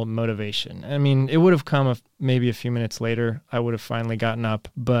internal motivation. I mean, it would have come maybe a few minutes later. I would have finally gotten up,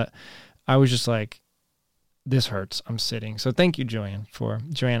 but I was just like, this hurts. I'm sitting. So thank you, Joanna, for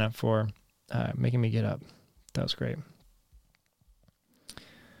making me get up. That was great.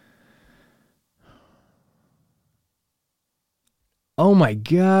 Oh my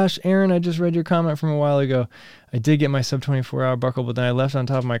gosh, Aaron, I just read your comment from a while ago. I did get my sub 24-hour buckle, but then I left on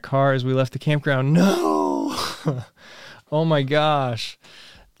top of my car as we left the campground. No! Oh my gosh.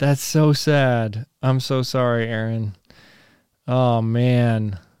 That's so sad. I'm so sorry, Aaron. Oh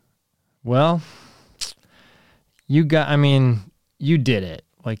man. Well, you did it.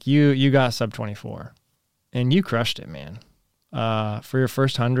 Like you got sub 24 and you crushed it, man. For your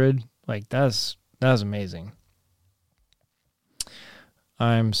first 100, like that was amazing.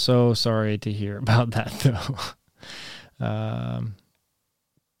 I'm so sorry to hear about that though.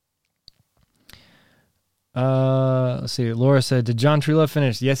 Let's see. Laura said, did John Truelove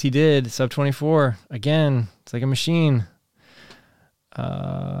finish? Yes, he did. Sub 24 again. It's like a machine.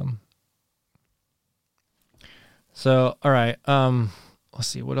 So, all right. Let's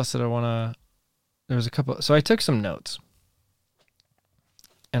see. What else did I want to, there was a couple. So I took some notes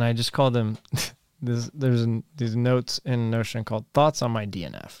and I just called them, these notes in Notion called thoughts on my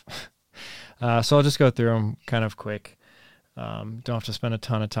DNF. So I'll just go through them kind of quick. Don't have to spend a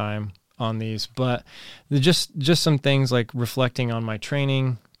ton of time on these, but just some things like reflecting on my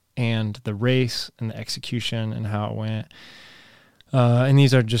training and the race and the execution and how it went. And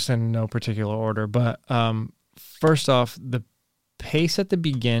these are just in no particular order, but first off, the pace at the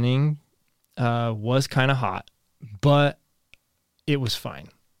beginning was kind of hot, but it was fine.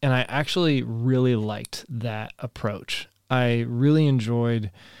 And I actually really liked that approach. I really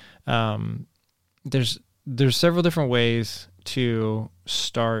enjoyed, there's several different ways to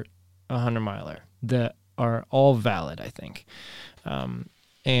start a 100-miler that are all valid, I think.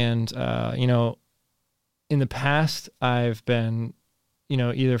 In the past, I've been,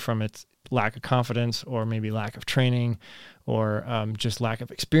 either from its lack of confidence or maybe lack of training or just lack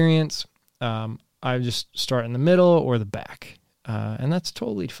of experience, I just start in the middle or the back. And that's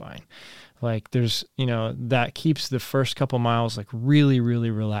totally fine. Like there's, that keeps the first couple miles like really, really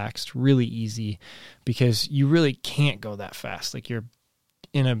relaxed, really easy because you really can't go that fast. Like you're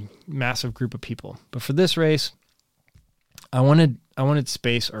in a massive group of people. But for this race, I wanted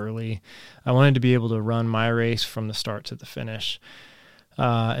space early. I wanted to be able to run my race from the start to the finish.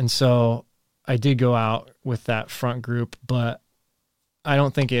 And so I did go out with that front group, but I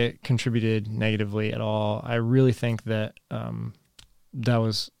don't think it contributed negatively at all. I really think that that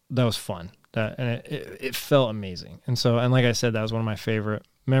was fun. And it felt amazing. And like I said, that was one of my favorite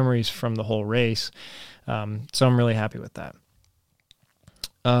memories from the whole race. So I'm really happy with that.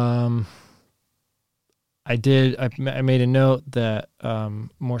 I made a note that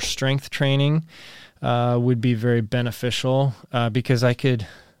more strength training would be very beneficial because I could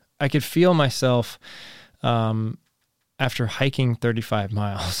feel myself after hiking 35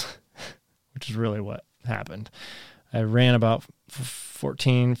 miles, which is really what happened. I ran about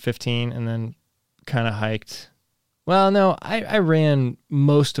 14, 15, and then kind of hiked. Well, no, I ran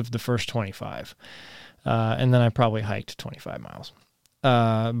most of the first 25, and then I probably hiked 25 miles.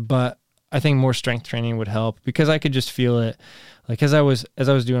 But I think more strength training would help because I could just feel it. Like as I was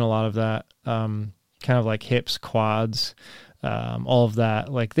doing a lot of that, kind of like hips, quads, all of that,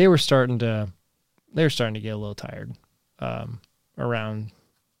 like they were starting to get a little tired, around,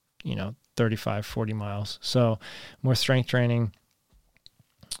 35, 40 miles. So more strength training.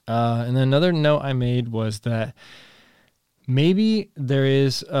 And then another note I made was that maybe there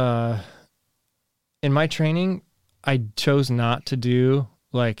is, in my training, I chose not to do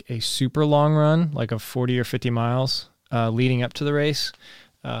like a super long run, like of 40 or 50 miles, leading up to the race,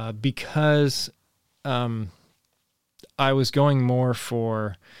 because, I was going more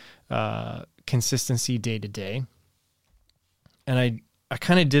for, consistency day to day. And I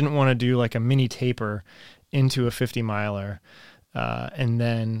kind of didn't want to do like a mini taper into a 50 miler, and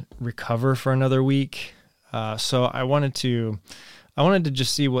then recover for another week. So I wanted to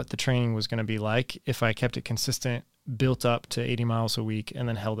just see what the training was going to be like if I kept it consistent, built up to 80 miles a week, and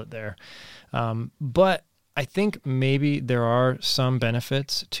then held it there. But I think maybe there are some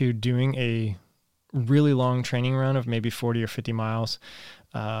benefits to doing a really long training run of maybe 40 or 50 miles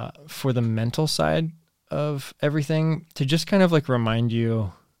for the mental side of everything, to just kind of like remind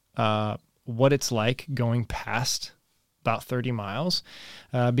you what it's like going past about 30 miles,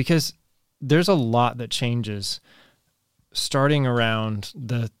 because there's a lot that changes starting around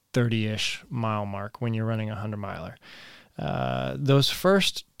the 30-ish mile mark when you're running a 100-miler. Those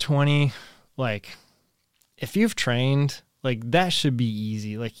first 20, like if you've trained, like that should be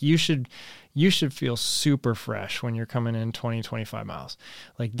easy. Like you should feel super fresh when you're coming in 20, 25 miles.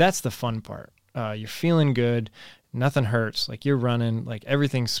 Like that's the fun part. You're feeling good. Nothing hurts. Like you're running, like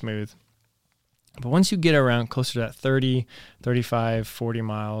everything's smooth. But once you get around closer to that 30, 35, 40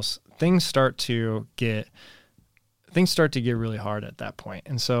 miles, things start to get really hard at that point.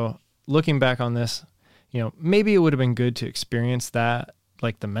 And so looking back on this, maybe it would have been good to experience that,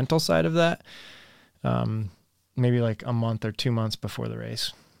 like the mental side of that, maybe like a month or 2 months before the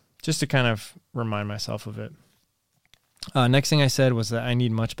race, just to kind of remind myself of it. Next thing I said was that I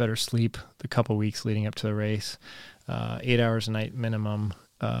need much better sleep the couple weeks leading up to the race. 8 hours a night minimum.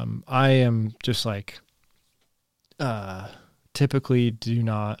 I am just like, typically do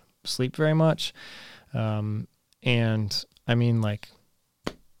not sleep very much. And I mean like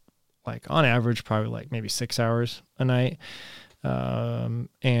on average, probably like maybe 6 hours a night.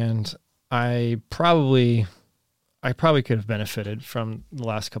 And I probably could have benefited from the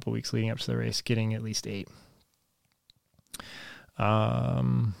last couple of weeks leading up to the race, getting at least 8.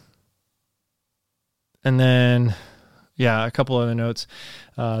 And then, yeah, a couple other notes.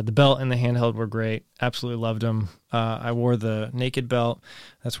 The belt and the handheld were great. Absolutely loved them. I wore the naked belt.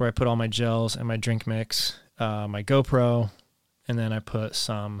 That's where I put all my gels and my drink mix, my GoPro, and then I put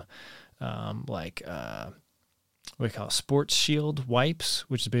some what do we call it? Sports Shield wipes,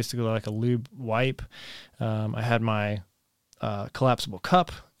 which is basically like a lube wipe. I had my collapsible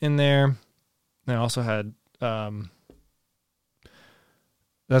cup in there. And I also had,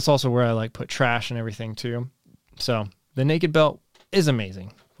 that's also where I like put trash and everything too. So the naked belt is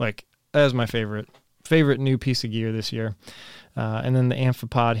amazing. Like that is my favorite new piece of gear this year. And then the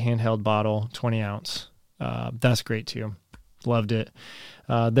Amphipod handheld bottle, 20 ounce. That's great too. Loved it.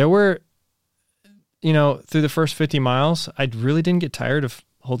 There were, through the first 50 miles, I really didn't get tired of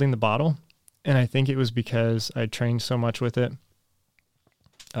holding the bottle. And I think it was because I trained so much with it.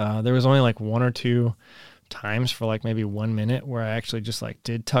 There was only like 1 or 2 times for like maybe 1 minute where I actually just like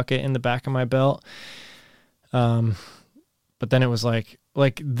did tuck it in the back of my belt. But then it was like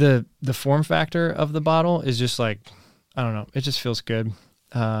the form factor of the bottle is just like, I don't know, it just feels good.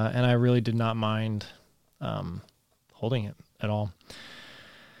 And I really did not mind, holding it at all.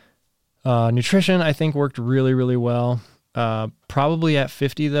 Nutrition, I think, worked really, really well. Probably at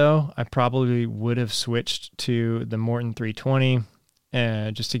 50 though, I probably would have switched to the Morton 320,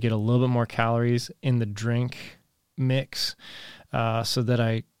 just to get a little bit more calories in the drink mix, so that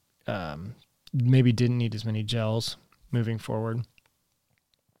I, maybe didn't need as many gels moving forward.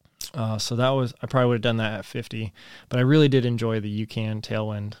 So I probably would have done that at 50, but I really did enjoy the UCAN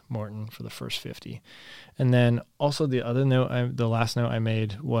Tailwind Morton for the first 50. And then also the last note I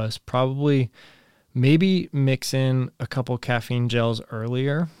made was probably maybe mix in a couple caffeine gels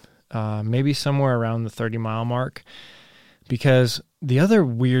earlier, maybe somewhere around the 30-mile mark, because the other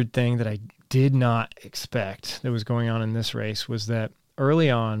weird thing that I did not expect that was going on in this race was that early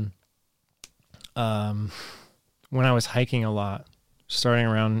on, when I was hiking a lot, starting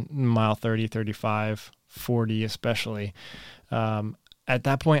around mile 30, 35, 40 especially, at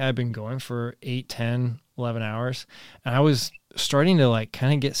that point I'd been going for 8, 10, 11 hours, and I was starting to like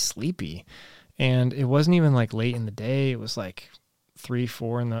kind of get sleepy. And it wasn't even like late in the day. It was like 3,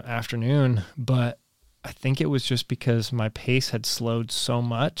 4 in the afternoon, but I think it was just because my pace had slowed so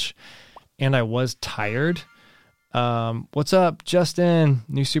much and I was tired. What's up, Justin?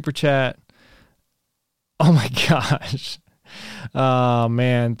 New super chat. Oh my gosh. Oh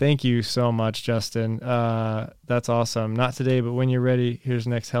man, thank you so much, Justin. That's awesome. Not today, but when you're ready, here's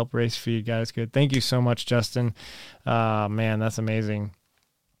next help race feed, guys. Good. Thank you so much, Justin. Man, that's amazing.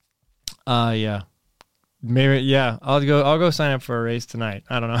 Yeah. Maybe, yeah, I'll go sign up for a race tonight.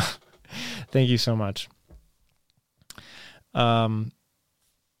 I don't know. Thank you so much. Yeah,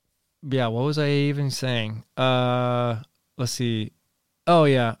 what was I even saying? Let's see. Oh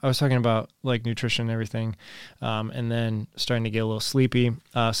yeah, I was talking about like nutrition and everything, and then starting to get a little sleepy.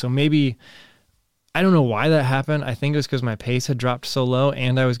 So maybe, I don't know why that happened. I think it was because my pace had dropped so low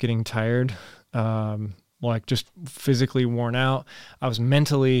and I was getting tired, like just physically worn out. I was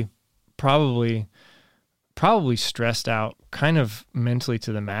mentally probably stressed out, kind of mentally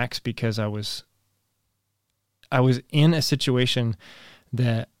to the max, because I was in a situation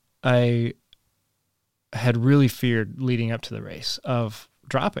that I had really feared leading up to the race of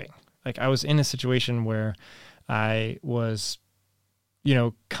dropping. Like I was in a situation where I was,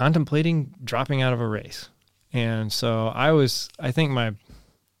 contemplating dropping out of a race. And so I think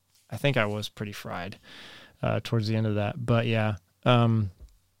I was pretty fried, towards the end of that, but yeah.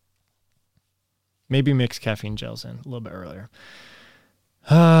 Maybe mix caffeine gels in a little bit earlier.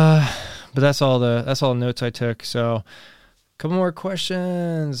 But that's all the notes I took. So a couple more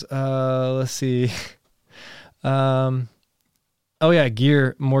questions. Let's see. Oh yeah,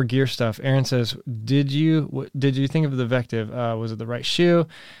 more gear stuff. Aaron says, did you think of the Vective? Was it the right shoe?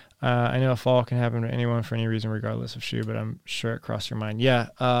 I know a fall can happen to anyone for any reason, regardless of shoe, but I'm sure it crossed your mind. Yeah.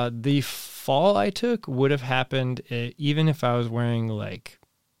 The fall I took would have happened even if I was wearing like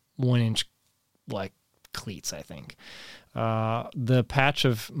 1-inch like cleats, I think. The patch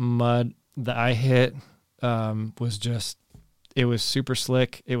of mud that I hit it was super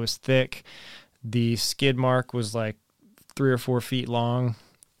slick. It was thick. The skid mark was like 3 or 4 feet long,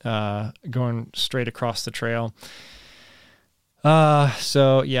 going straight across the trail.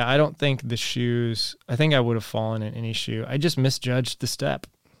 So yeah, I don't think the shoes, I think I would have fallen in any shoe. I just misjudged the step.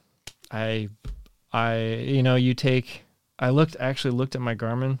 I, you know, actually looked at my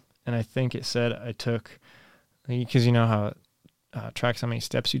Garmin, and I think it said I took, because you know how it tracks how many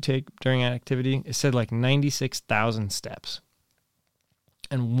steps you take during an activity. It said like 96,000 steps.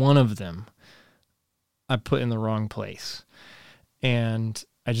 And one of them I put in the wrong place. And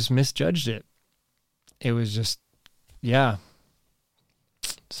I just misjudged it. It was just, yeah.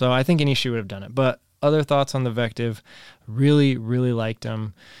 So I think any shoe would have done it. But other thoughts on the Vective, really, really liked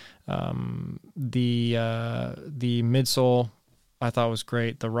them. The midsole I thought was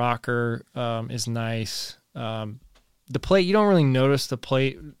great. The rocker is nice. The plate, you don't really notice the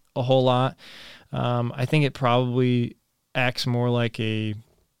plate a whole lot. I think it probably acts more like a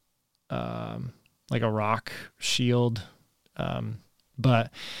rock shield.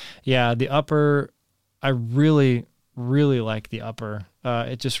 But yeah, the upper, I really, really like the upper.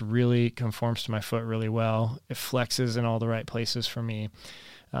 It just really conforms to my foot really well. It flexes in all the right places for me.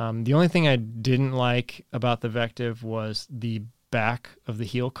 The only thing I didn't like about the Vective was the back of the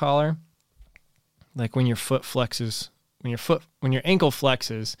heel collar. Like when your foot flexes, when your ankle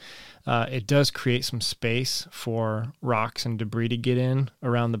flexes, it does create some space for rocks and debris to get in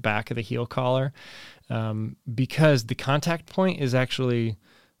around the back of the heel collar, because the contact point is actually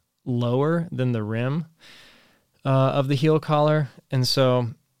lower than the rim of the heel collar, and so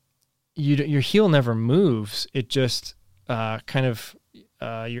your heel never moves. It just your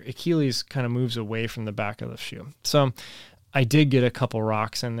Achilles kind of moves away from the back of the shoe. So I did get a couple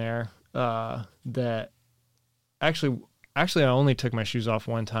rocks in there that actually I only took my shoes off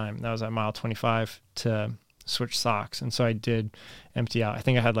one time. That was at mile 25 to switch socks. And so I did empty out. I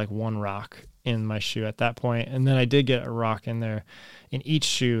think I had like one rock in my shoe at that point. And then I did get a rock in there in each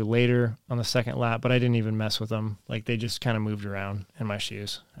shoe later on the second lap, but I didn't even mess with them. Like they just kind of moved around in my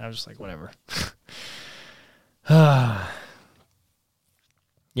shoes. I was just like, whatever. Yeah,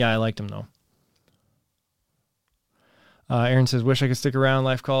 I liked them though. Aaron says, wish I could stick around.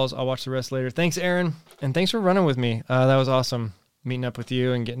 Life calls. I'll watch the rest later. Thanks, Aaron. And thanks for running with me. That was awesome meeting up with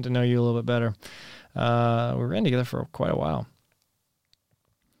you and getting to know you a little bit better. We ran together for quite a while.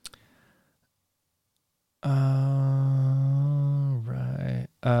 Right.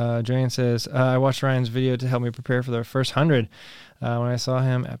 Joanne says, I watched Ryan's video to help me prepare for the first 100. When I saw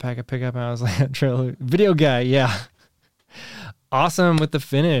him at Pack a Pickup, I was like, trail video guy. Yeah. Awesome with the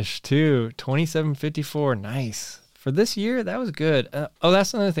finish too. 27:54. Nice. For this year, that was good.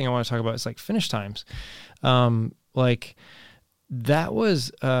 That's another thing I want to talk about. It's like finish times. Like that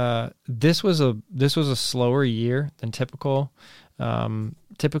was this was a slower year than typical.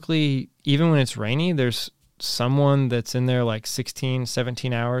 Typically, even when it's rainy, there's someone that's in there like 16,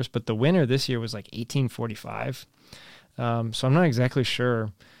 17 hours, but the winner this year was like 18:45. So I'm not exactly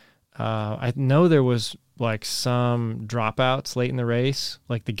sure. I know there was like some dropouts late in the race.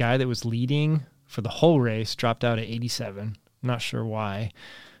 Like the guy that was leading for the whole race dropped out at 87. I'm not sure why.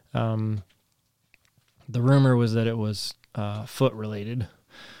 The rumor was that it was foot related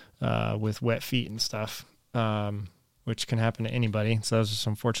with wet feet and stuff, which can happen to anybody. So that was just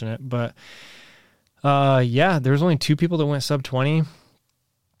unfortunate. But yeah, there was only 2 people that went sub 20.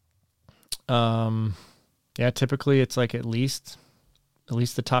 Yeah, typically it's like at least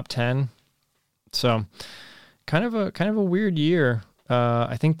the top 10. So kind of a weird year.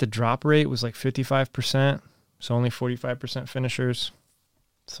 I think the drop rate was like 55%, so only 45% finishers.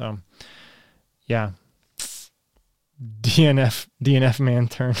 So, yeah. DNF man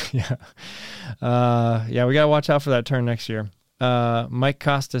turn. Yeah. Yeah, we got to watch out for that turn next year. Mike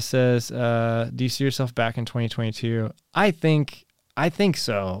Costa says, do you see yourself back in 2022? I think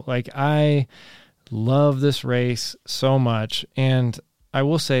so. Like, I love this race so much. And I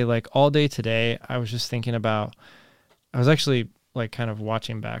will say, like, all day today, I was just thinking about, I was actually like kind of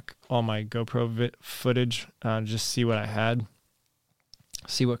watching back all my GoPro footage, just see what I had,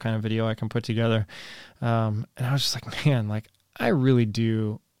 see what kind of video I can put together. And I was just like, man, like I really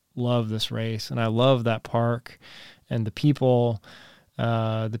do love this race, and I love that park and the people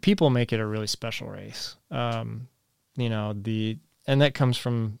make it a really special race. And that comes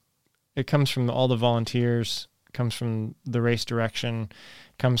from all the volunteers, comes from the race direction,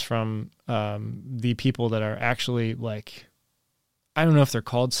 comes from the people that are actually like, I don't know if they're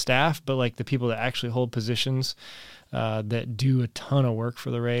called staff, but like the people that actually hold positions that do a ton of work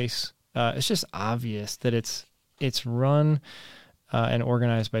for the race. It's just obvious that it's run and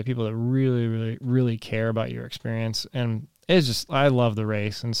organized by people that really, really, really care about your experience. And it's just, I love the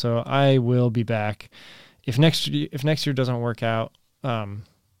race. And so I will be back. If next year doesn't work out,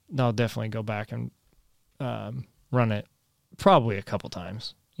 I'll definitely go back and run it probably a couple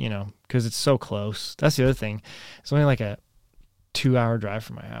times, because it's so close. That's the other thing. It's only like a 2-hour drive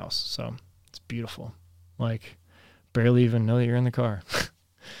from my house. So it's beautiful. Like, barely even know that you're in the car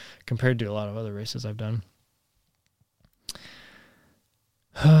compared to a lot of other races I've done.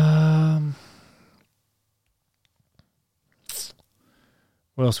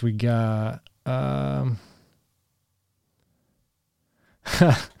 What else we got?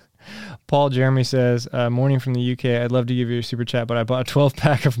 Paul Jeremy says, morning from the UK. I'd love to give you a super chat, but I bought a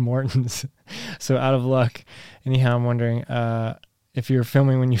 12-pack of Morton's, so out of luck. Anyhow, I'm wondering if you were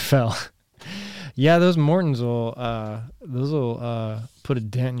filming when you fell. Yeah, those Morton's will put a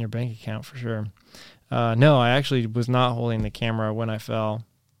dent in your bank account for sure. No, I actually was not holding the camera when I fell,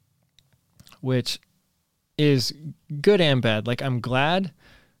 which is good and bad. Like, I'm glad.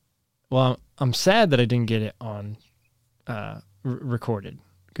 Well, I'm sad that I didn't get it on recorded,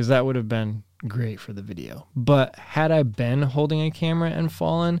 because that would have been great for the video. But had I been holding a camera and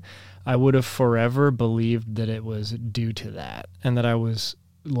fallen, I would have forever believed that it was due to that, and that I was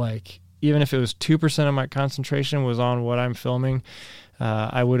like, even if it was 2% of my concentration was on what I'm filming,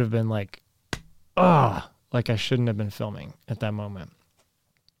 I would have been like, like I shouldn't have been filming at that moment.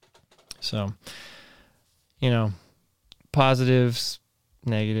 So, positives,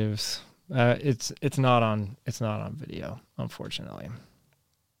 negatives. It's not on video, unfortunately.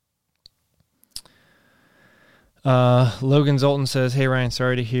 Logan Zoltan says, "Hey Ryan,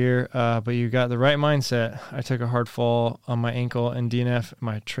 sorry to hear, but you got the right mindset. I took a hard fall on my ankle and DNF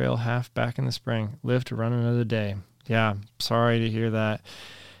my trail half back in the spring. Live to run another day." Yeah, sorry to hear that.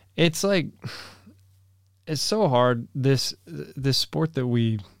 It's like, it's so hard. This sport that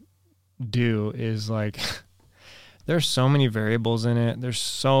we do is like, there's so many variables in it. There's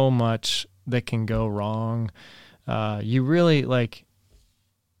so much that can go wrong. You really like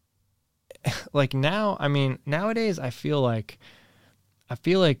now, I mean, nowadays I feel like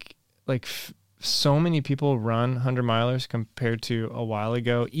so many people run 100 milers compared to a while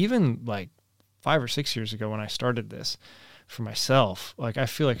ago, even like 5 or 6 years ago when I started this for myself. Like, I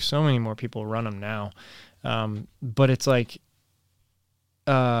feel like so many more people run them now. But it's like,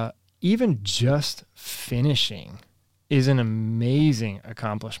 even just finishing is an amazing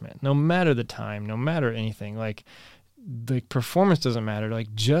accomplishment. No matter the time, no matter anything, like the performance doesn't matter.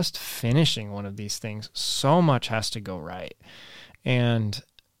 Like, just finishing one of these things, so much has to go right. And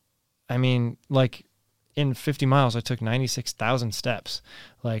I mean, like, in 50 miles, I took 96,000 steps,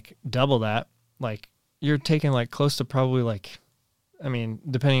 like double that. Like, you're taking like close to probably like, I mean,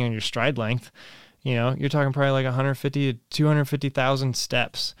 depending on your stride length, you're talking probably like 150 to 250,000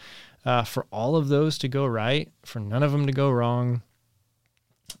 steps. For all of those to go right, for none of them to go wrong,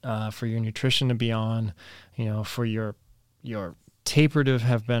 for your nutrition to be on, for your taper to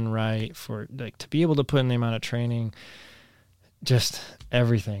have been right, for like to be able to put in the amount of training, just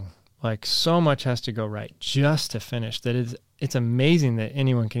everything. Like, so much has to go right just to finish that it's amazing that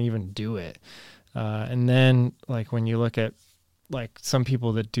anyone can even do it. And then like when you look at like some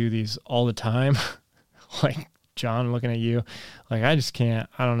people that do these all the time, like John, looking at you, like, I just can't,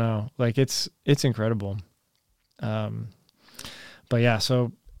 I don't know. Like, it's incredible. But yeah,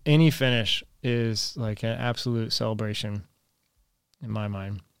 so any finish is like an absolute celebration in my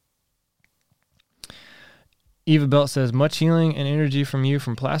mind. Eva Belt says, much healing and energy from you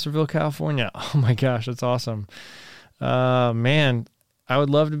from Placerville, California. Oh my gosh, that's awesome. Man, I would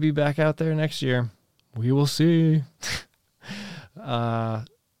love to be back out there next year. We will see.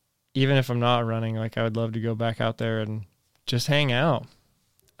 Even if I'm not running, like, I would love to go back out there and just hang out.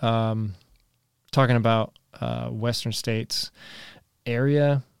 Talking about Western States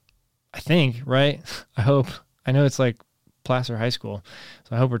area, I think, right? I hope. I know it's like Placer High School,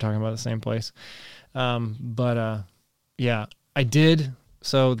 so I hope we're talking about the same place. Yeah, I did.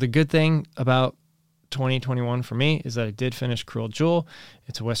 So the good thing about 2021 for me is that I did finish Cruel Jewel.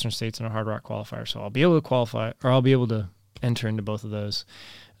 It's a Western States and a Hard Rock qualifier, so I'll be able to qualify, or I'll be able to enter into both of those.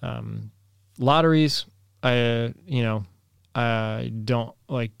 Lotteries, I don't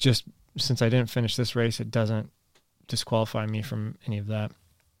like, just since I didn't finish this race, it doesn't disqualify me from any of that.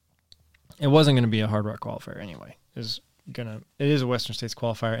 It wasn't going to be a Hard Rock qualifier anyway. It is a Western States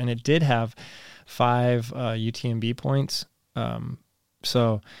qualifier, and it did have 5 UTMB points.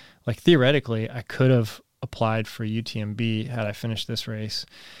 So like, theoretically, I could have applied for UTMB had I finished this race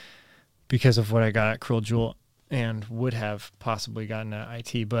because of what I got at Cruel Jewel, and would have possibly gotten an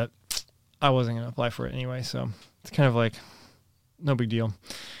IT, but I wasn't going to apply for it anyway. So it's kind of like no big deal.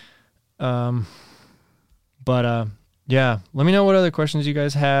 Yeah, let me know what other questions you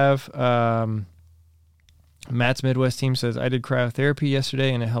guys have. Matt's Midwest team says, I did cryotherapy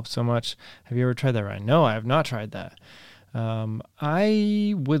yesterday and it helped so much. Have you ever tried that, Ryan? No, I have not tried that.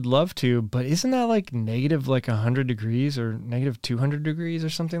 I would love to, but isn't that like negative like 100 degrees or negative 200 degrees or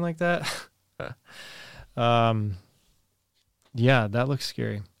something like that? Yeah, that looks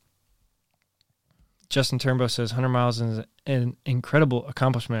scary. Justin Turnbow says 100 miles is an incredible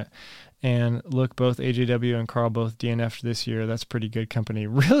accomplishment. And look, both AJW and Carl both DNF'd this year. That's pretty good company.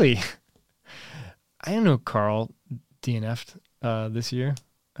 Really? I didn't know Carl DNF'd this year.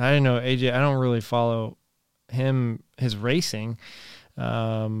 I didn't know AJ. I don't really follow his racing. He's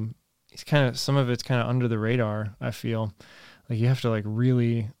kind of, some of it's kind of under the radar, I feel. Like you have to like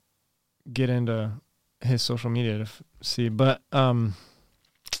really get into his social media to see. But yeah,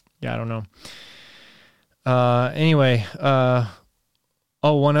 I don't know. Anyway,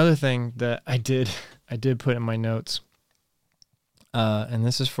 one other thing that I did put in my notes. And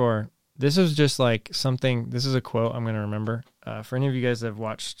this is just like something, this is a quote I'm going to remember. For any of you guys that have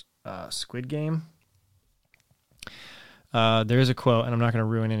watched Squid Game, there is a quote, and I'm not going to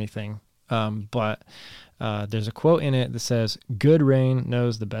ruin anything. But there's a quote in it that says, "Good rain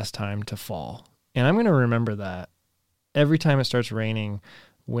knows the best time to fall." And I'm going to remember that every time it starts raining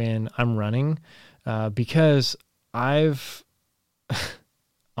when I'm running, because I've,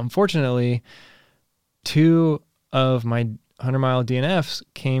 unfortunately, 2 of my 100-mile DNFs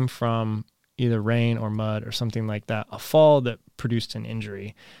came from either rain or mud or something like that, a fall that produced an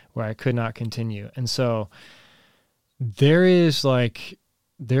injury where I could not continue. And so there is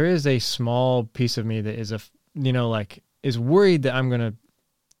a small piece of me that is is worried that I'm going to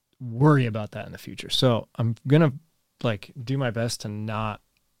worry about that in the future. So I'm going to like do my best to not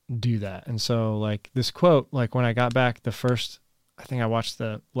do that. And so like this quote, like when I got back I think I watched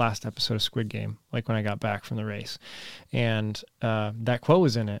the last episode of Squid Game, like when I got back from the race, and that quote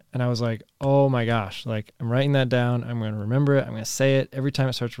was in it. And I was like, oh my gosh, like I'm writing that down. I'm going to remember it. I'm going to say it every time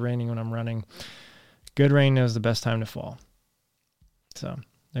it starts raining when I'm running. Good rain knows the best time to fall. So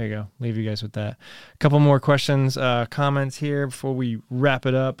there you go. Leave you guys with that. A couple more questions, comments here before we wrap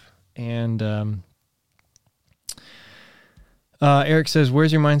it up. And Eric says,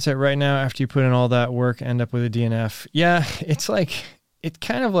 where's your mindset right now after you put in all that work, end up with a DNF? Yeah, it's like, it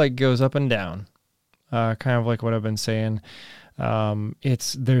kind of like goes up and down, kind of like what I've been saying.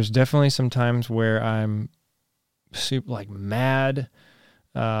 There's definitely some times where I'm super like mad.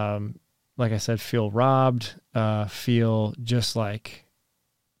 Like I said, feel robbed, feel just mad.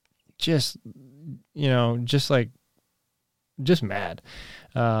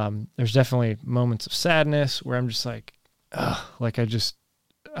 There's definitely moments of sadness where I'm just like, like I just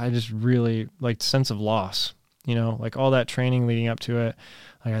really like sense of loss, like all that training leading up to it.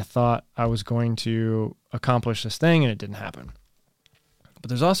 Like I thought I was going to accomplish this thing and it didn't happen. But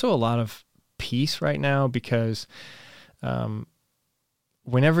there's also a lot of peace right now because,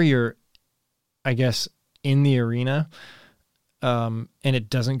 whenever you're, I guess, in the arena, and it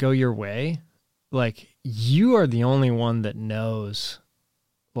doesn't go your way, like you are the only one that knows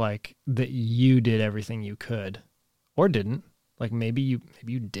like that you did everything you could. Or didn't. Like maybe you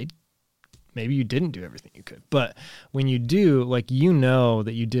did, maybe you didn't do everything you could. But when you do, like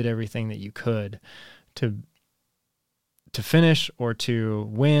that you did everything that you could to finish or to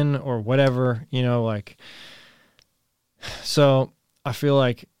win or whatever, like. So I feel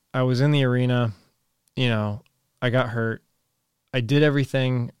like I was in the arena, I got hurt. I did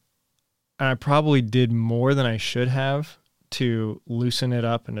everything, and I probably did more than I should have to loosen it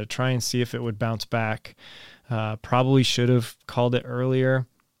up and to try and see if it would bounce back. Probably should have called it earlier,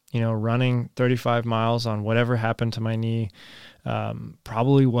 running 35 miles on whatever happened to my knee.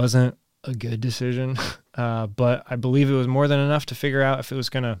 Probably wasn't a good decision. But I believe it was more than enough to figure out if it was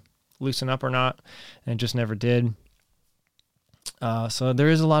going to loosen up or not, and it just never did. So there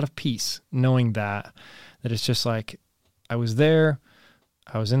is a lot of peace knowing that it's just like, I was there,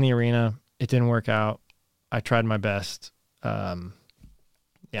 I was in the arena, it didn't work out. I tried my best. So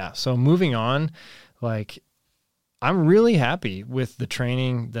moving on, like, I'm really happy with the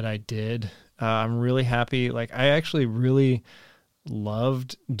training that I did. I'm really happy. Like, I actually really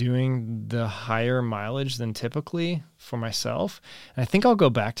loved doing the higher mileage than typically for myself. And I think I'll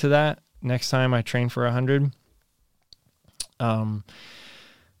go back to that next time I train for 100. And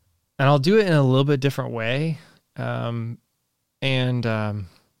I'll do it in a little bit different way.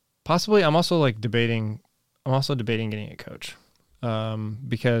 Possibly I'm also debating getting a coach.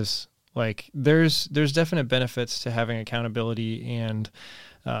 Because like there's definite benefits to having accountability and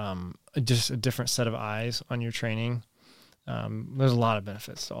just a different set of eyes on your training. There's a lot of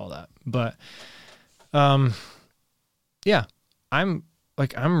benefits to all that, but I'm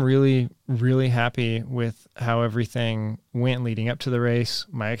really, really happy with how everything went leading up to the race.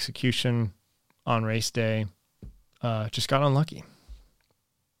 My execution on race day, just got unlucky.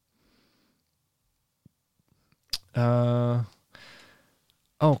 Carl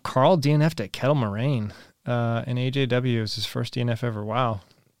DNF'd at Kettle Moraine. And AJW is his first DNF ever. Wow.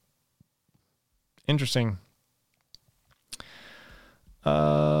 Interesting. What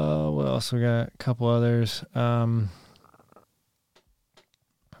else? We got a couple others.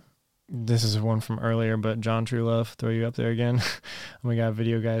 This is one from earlier, but John Truelove, throw you up there again. Oh my God,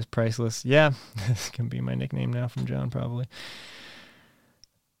 video guys, priceless. Yeah, this can be my nickname now from John, probably.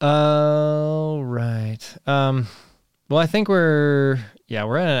 All right. Well, I think we're at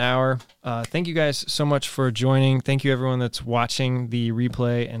an hour. Thank you guys so much for joining. Thank you everyone that's watching the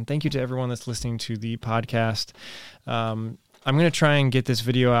replay, and thank you to everyone that's listening to the podcast. I'm going to try and get this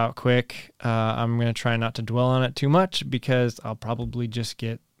video out quick. I'm going to try not to dwell on it too much because I'll probably just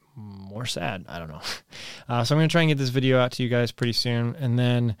get more sad. I don't know. So I'm going to try and get this video out to you guys pretty soon, and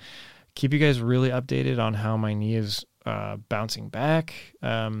then keep you guys really updated on how my knee is bouncing back,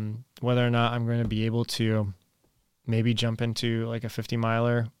 whether or not I'm going to be able to maybe jump into like a 50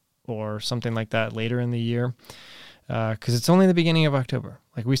 miler or something like that later in the year. Cause it's only the beginning of October.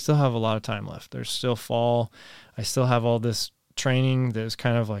 Like we still have a lot of time left. There's still fall. I still have all this training that's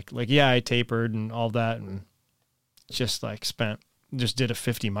kind of like, yeah, I tapered and all that and just did a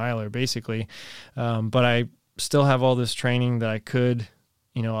 50 miler basically. But I still have all this training that I could,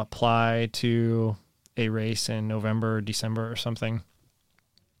 apply to a race in November or December or something.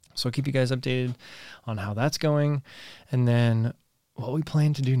 So I'll keep you guys updated on how that's going, and then what we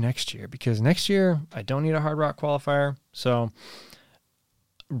plan to do next year, because next year I don't need a Hard Rock qualifier. So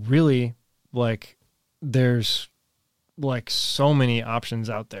really, there's so many options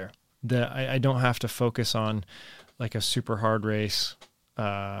out there that I don't have to focus on like a super hard race,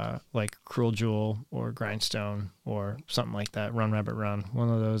 like Cruel Jewel or Grindstone or something like that, Run Rabbit Run, one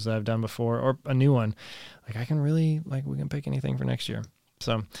of those that I've done before, or a new one. I can really, we can pick anything for next year.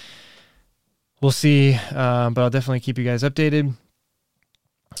 So we'll see, but I'll definitely keep you guys updated.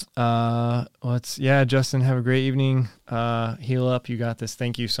 Justin, have a great evening. Heal up. You got this.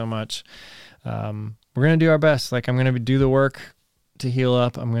 Thank you so much. We're going to do our best. I'm going to do the work to heal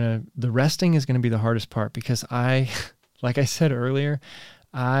up. The resting is going to be the hardest part because like I said earlier,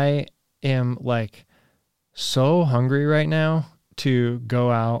 I am so hungry right now to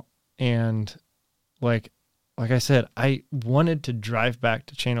go out and like I said, I wanted to drive back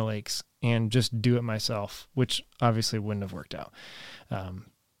to Chain of Lakes and just do it myself, which obviously wouldn't have worked out.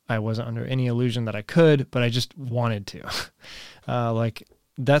 I wasn't under any illusion that I could, but I just wanted to.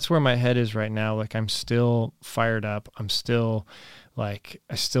 That's where my head is right now. I'm still fired up. I'm still I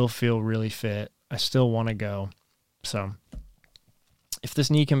still feel really fit. I still want to go. So if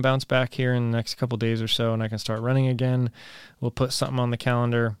this knee can bounce back here in the next couple days or so and I can start running again, we'll put something on the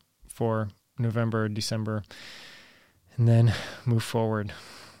calendar for November, December, and then move forward.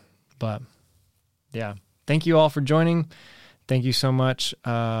 But yeah, thank you all for joining. Thank you so much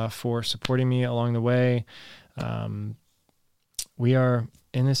for supporting me along the way. We are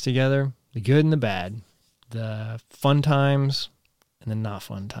in this together, the good and the bad, the fun times and the not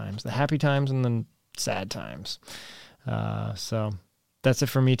fun times, the happy times and the sad times. So that's it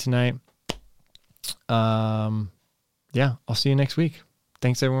for me tonight. I'll see you next week.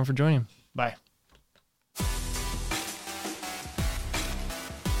 Thanks everyone for joining. Bye.